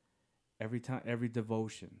 every time, every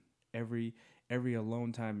devotion, every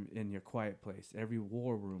alone time in your quiet place, every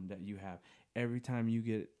war room that you have, every time you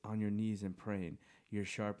get on your knees and praying, you're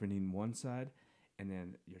sharpening one side and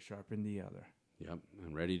then you're sharpening the other. Yep,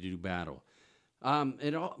 I'm ready to do battle.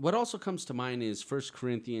 What also comes to mind is 1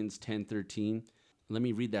 Corinthians 10:13. Let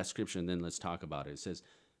me read that scripture and then let's talk about it. It says,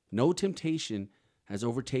 "No temptation has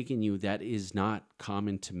overtaken you that is not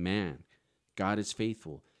common to man. God is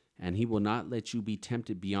faithful, and he will not let you be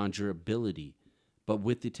tempted beyond your ability. But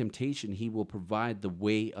with the temptation, he will provide the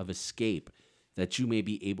way of escape that you may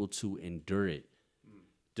be able to endure it."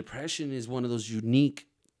 Depression is one of those unique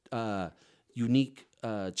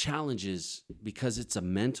challenges because it's a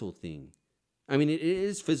mental thing. I mean, it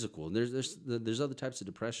is physical. There's other types of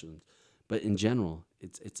depressions, but in general,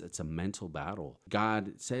 it's a mental battle.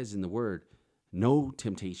 God says in the Word, "No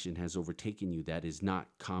temptation has overtaken you that is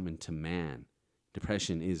not common to man."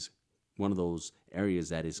 Depression is one of those areas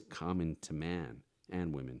that is common to man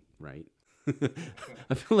and women, right?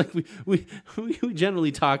 I feel like we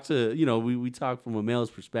generally talk to, we talk from a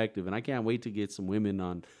male's perspective, and I can't wait to get some women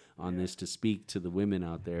on this to speak to the women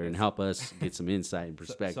out there and help us get some insight and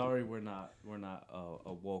perspective. Sorry, we're not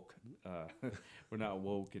a woke. We're not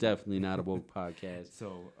woke. Definitely not a woke podcast.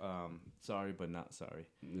 So sorry, but not sorry.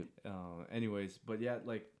 Anyways, but yeah,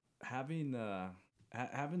 like having the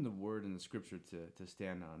word and the scripture to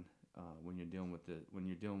stand on when you're dealing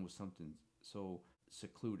with something so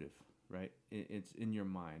seclusive. Right, it's in your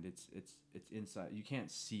mind. It's inside. You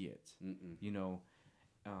can't see it. Mm-mm.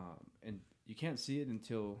 And you can't see it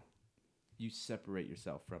until you separate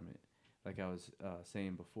yourself from it. Like I was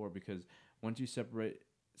saying before, because once you separate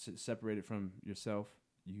it from yourself,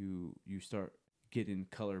 you start getting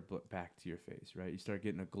color back to your face. Right, you start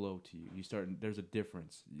getting a glow to you. There's a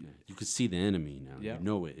difference. You can see the enemy now. Yeah. You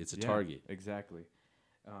know it. It's a target. Exactly.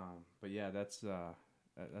 But yeah, that's a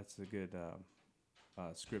good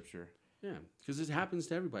scripture. Yeah, because it happens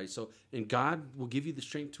to everybody. So, and God will give you the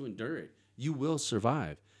strength to endure it. You will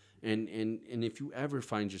survive. And if you ever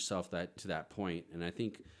find yourself to that point, and I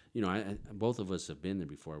think, both of us have been there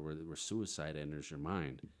before, where suicide enters your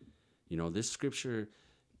mind. This scripture,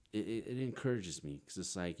 it encourages me, because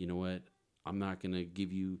it's like, you know what? I'm not going to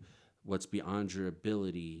give you what's beyond your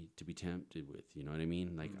ability to be tempted with. You know what I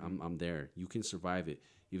mean? Like, mm-hmm. I'm there. You can survive it,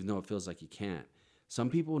 even though it feels like you can't.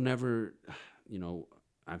 Some people never,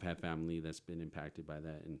 I've had family that's been impacted by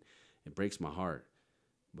that, and it breaks my heart.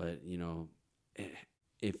 But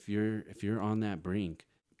if you're on that brink,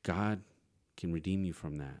 God can redeem you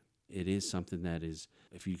from that. It is something that is,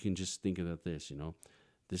 if you can just think about this,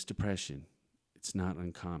 this depression, it's not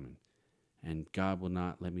uncommon, and God will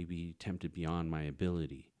not let me be tempted beyond my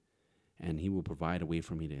ability, and he will provide a way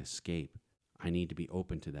for me to escape. I need to be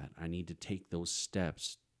open to that. I need to take those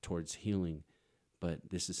steps towards healing, but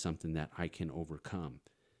this is something that I can overcome.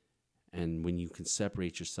 And when you can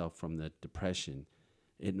separate yourself from the depression,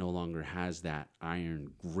 it no longer has that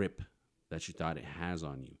iron grip that you thought it has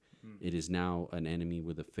on you. Mm. It is now an enemy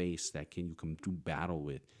with a face that you can do battle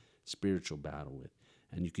with, spiritual battle with.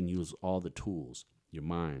 And you can use all the tools, your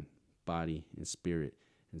mind, body, and spirit,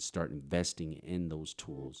 and start investing in those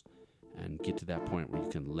tools and get to that point where you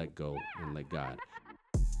can let go and let God.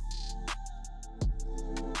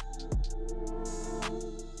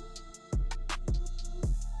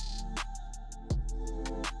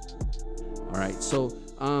 All right, so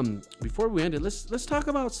before we end it, let's talk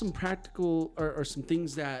about some practical or some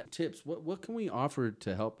things tips. What can we offer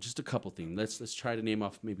to help? Just a couple things. Let's try to name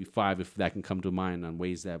off maybe 5 if that can come to mind on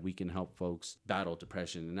ways that we can help folks battle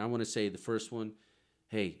depression. And I want to say the first one,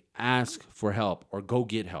 hey, ask for help or go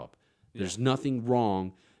get help. There's nothing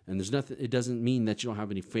wrong, and there's nothing. It doesn't mean that you don't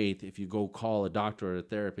have any faith if you go call a doctor or a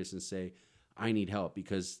therapist and say, I need help,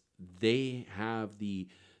 because they have the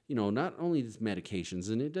not only these medications,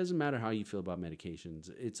 and it doesn't matter how you feel about medications.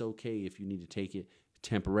 It's okay if you need to take it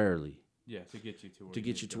temporarily. Yeah, to get you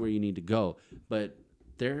to where you need to go. But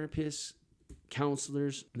therapists,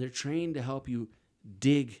 counselors, they're trained to help you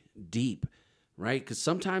dig deep, right? Because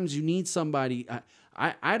sometimes you need somebody.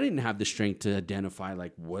 I didn't have the strength to identify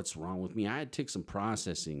like what's wrong with me. I had to take some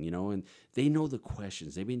processing, and they know the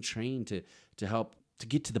questions. They've been trained to help to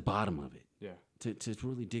get to the bottom of it. Yeah. To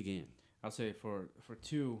really dig in. I'll say for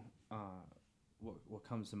two, what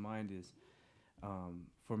comes to mind is,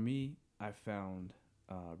 for me, I found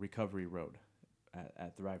Recovery Road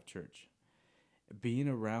at Thrive Church. Being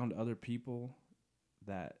around other people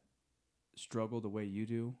that struggle the way you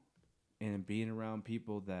do, and being around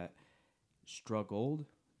people that struggled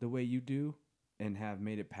the way you do and have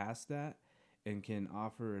made it past that and can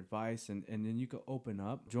offer advice, and then you can open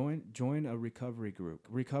up, join a recovery group.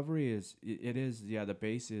 Recovery is the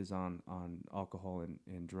base is on alcohol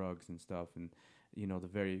and drugs and stuff, and the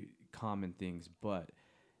very common things. But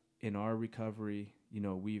in our recovery,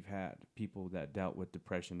 we've had people that dealt with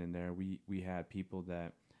depression in there. We had people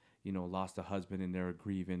that lost a husband and they're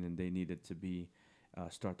grieving and they needed to be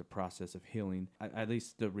start the process of healing. At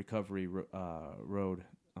least the recovery road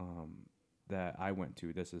that I went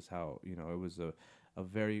to, this is how, it was a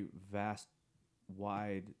very vast,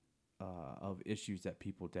 wide of issues that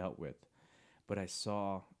people dealt with. But I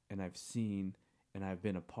saw and I've seen and I've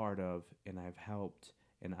been a part of and I've helped,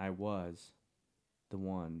 and I was the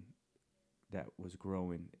one that was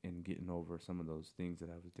growing and getting over some of those things that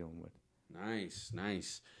I was dealing with.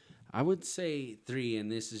 Nice. I would say 3,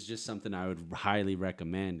 and this is just something I would highly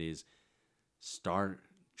recommend, is start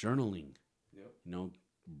journaling. Yep.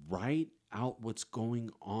 Write out what's going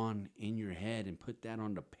on in your head and put that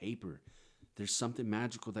onto paper. There's something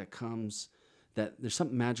magical that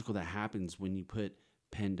happens when you put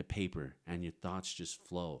pen to paper and your thoughts just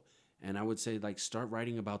flow. And I would say, like, start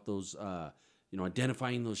writing about those,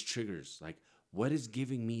 identifying those triggers. Like, what is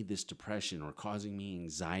giving me this depression or causing me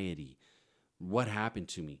anxiety? What happened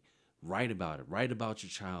to me? Write about it. Write about your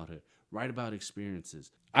childhood. Write about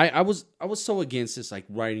experiences. I was so against this, like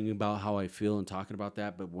writing about how I feel and talking about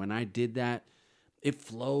that. But when I did that, it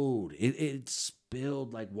flowed. It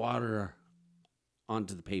spilled like water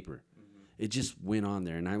onto the paper. Mm-hmm. It just went on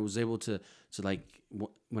there, and I was able to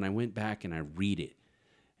when I went back and I read it,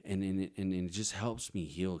 and it just helps me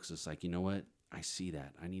heal, because it's like, you know what? I see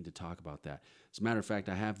that. I need to talk about that. As a matter of fact,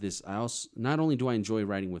 I have this. I also, not only do I enjoy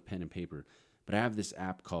writing with pen and paper, but I have this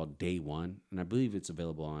app called Day One, and I believe it's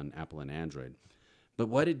available on Apple and Android. But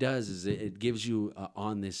what it does is it gives you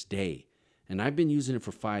on this day, and I've been using it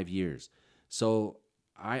for 5 years. So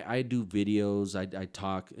I do videos, I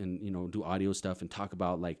talk and do audio stuff and talk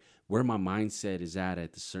about like where my mindset is at a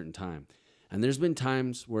certain time. And there's been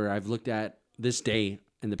times where I've looked at this day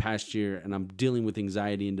in the past year and I'm dealing with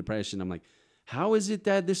anxiety and depression. I'm like, how is it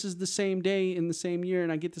that this is the same day in the same year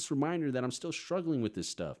and I get this reminder that I'm still struggling with this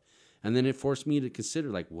stuff? And then it forced me to consider,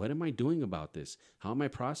 like, what am I doing about this? How am I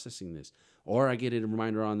processing this? Or I get a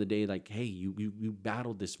reminder on the day, like, hey, you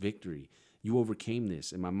battled this victory. You overcame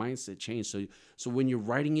this, and my mindset changed. So when you're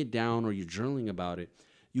writing it down or you're journaling about it,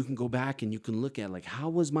 you can go back and you can look at, like, how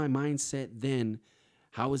was my mindset then?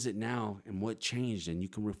 How is it now? And what changed? And you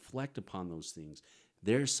can reflect upon those things.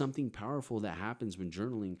 There's something powerful that happens when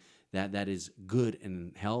journaling that is good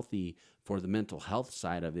and healthy for the mental health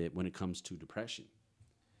side of it when it comes to depression.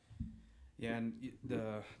 Yeah, and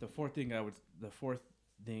the fourth thing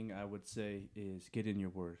I would say is get in your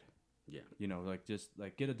word. Yeah. Just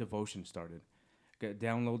get a devotion started.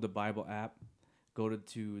 Download the Bible app, go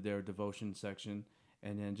to their devotion section,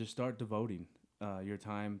 and then just start devoting your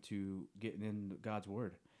time to getting in God's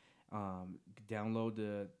word. Download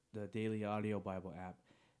the Daily Audio Bible app.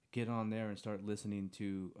 Get on there and start listening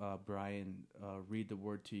to Brian read the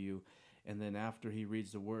word to you. And then after he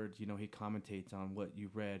reads the word, he commentates on what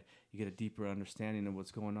you read. You get a deeper understanding of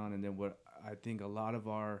what's going on. And then what I think a lot of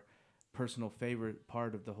our personal favorite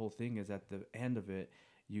part of the whole thing is at the end of it,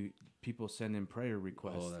 people send in prayer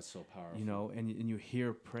requests. Oh, that's so powerful. And you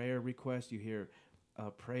hear prayer requests, you hear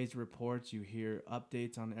praise reports, you hear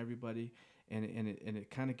updates on everybody. And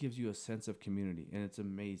it kind of gives you a sense of community, and it's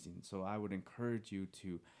amazing. So I would encourage you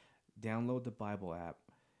to download the Bible app,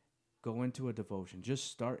 go into a devotion.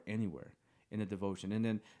 Just start anywhere in a devotion, and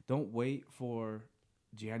then don't wait for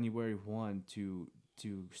January 1 to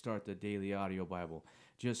start the Daily Audio Bible.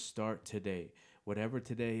 Just start today. Whatever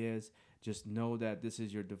today is, just know that this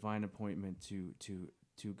is your divine appointment to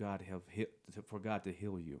God for God to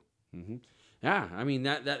heal you. Mm-hmm. Yeah, I mean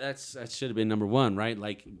that should have been number one, right?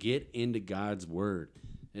 Like, get into God's word.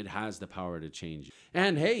 It has the power to change you.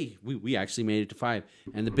 And hey, we actually made it to 5.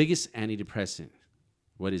 And the biggest antidepressant,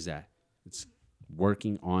 what is that? It's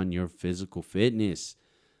working on your physical fitness.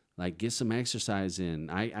 Like, get some exercise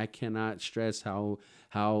in. I cannot stress how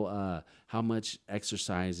how much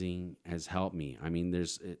exercising has helped me. I mean,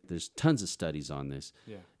 there's tons of studies on this.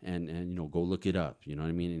 Yeah. And go look it up. You know what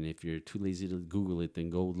I mean? And if you're too lazy to Google it, then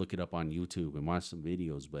go look it up on YouTube and watch some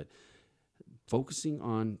videos. But focusing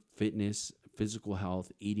on fitness, physical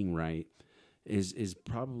health, eating right is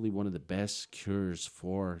probably one of the best cures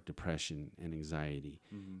for depression and anxiety.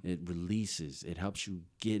 Mm-hmm. It releases, it helps you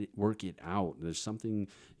work it out. There's something,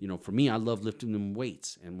 for me, I love lifting them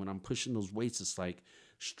weights. And when I'm pushing those weights, it's like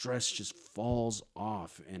stress just falls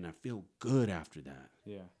off and I feel good after that.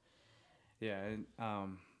 Yeah. Yeah. And,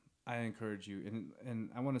 I encourage you.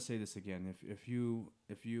 And I want to say this again. If you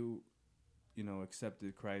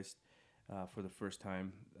accepted Christ, for the first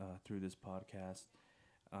time, through this podcast,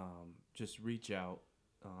 just reach out.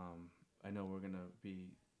 I know we're going to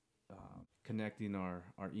be connecting our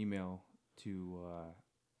email to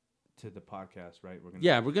the podcast, right?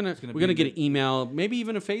 We're gonna get an email, maybe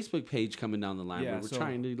even a Facebook page coming down the line. We're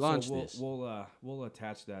trying to launch this. We'll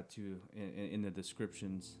attach that to in the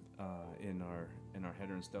descriptions in our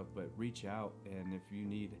header and stuff. But reach out, and if you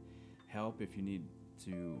need help, if you need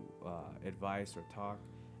to advice or talk,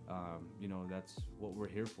 that's what we're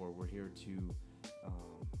here for. We're here to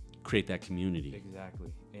create that community.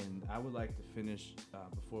 Exactly. And I would like to finish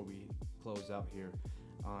before we close out here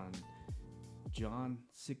on John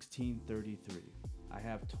 16:33. I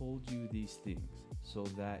have told you these things so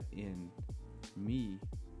that in me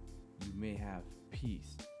you may have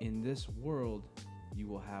peace. In this world you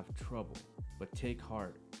will have trouble, but take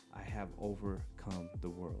heart, I have overcome the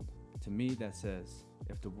world. To me, that says,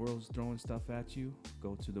 if the world's throwing stuff at you,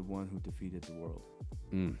 go to the one who defeated the world.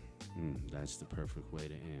 That's the perfect way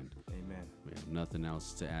to end. Amen. We have nothing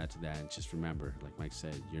else to add to that. And just remember, like Mike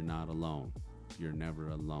said, you're not alone. You're never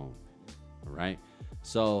alone. All right.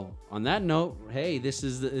 So on that note, hey, this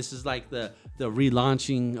is like the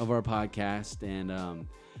relaunching of our podcast. And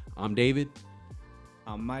I'm David.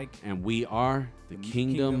 I'm Mike. And we are the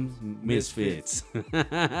Kingdom Misfits. All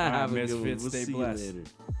right, Misfits, We'll stay see blessed. you later.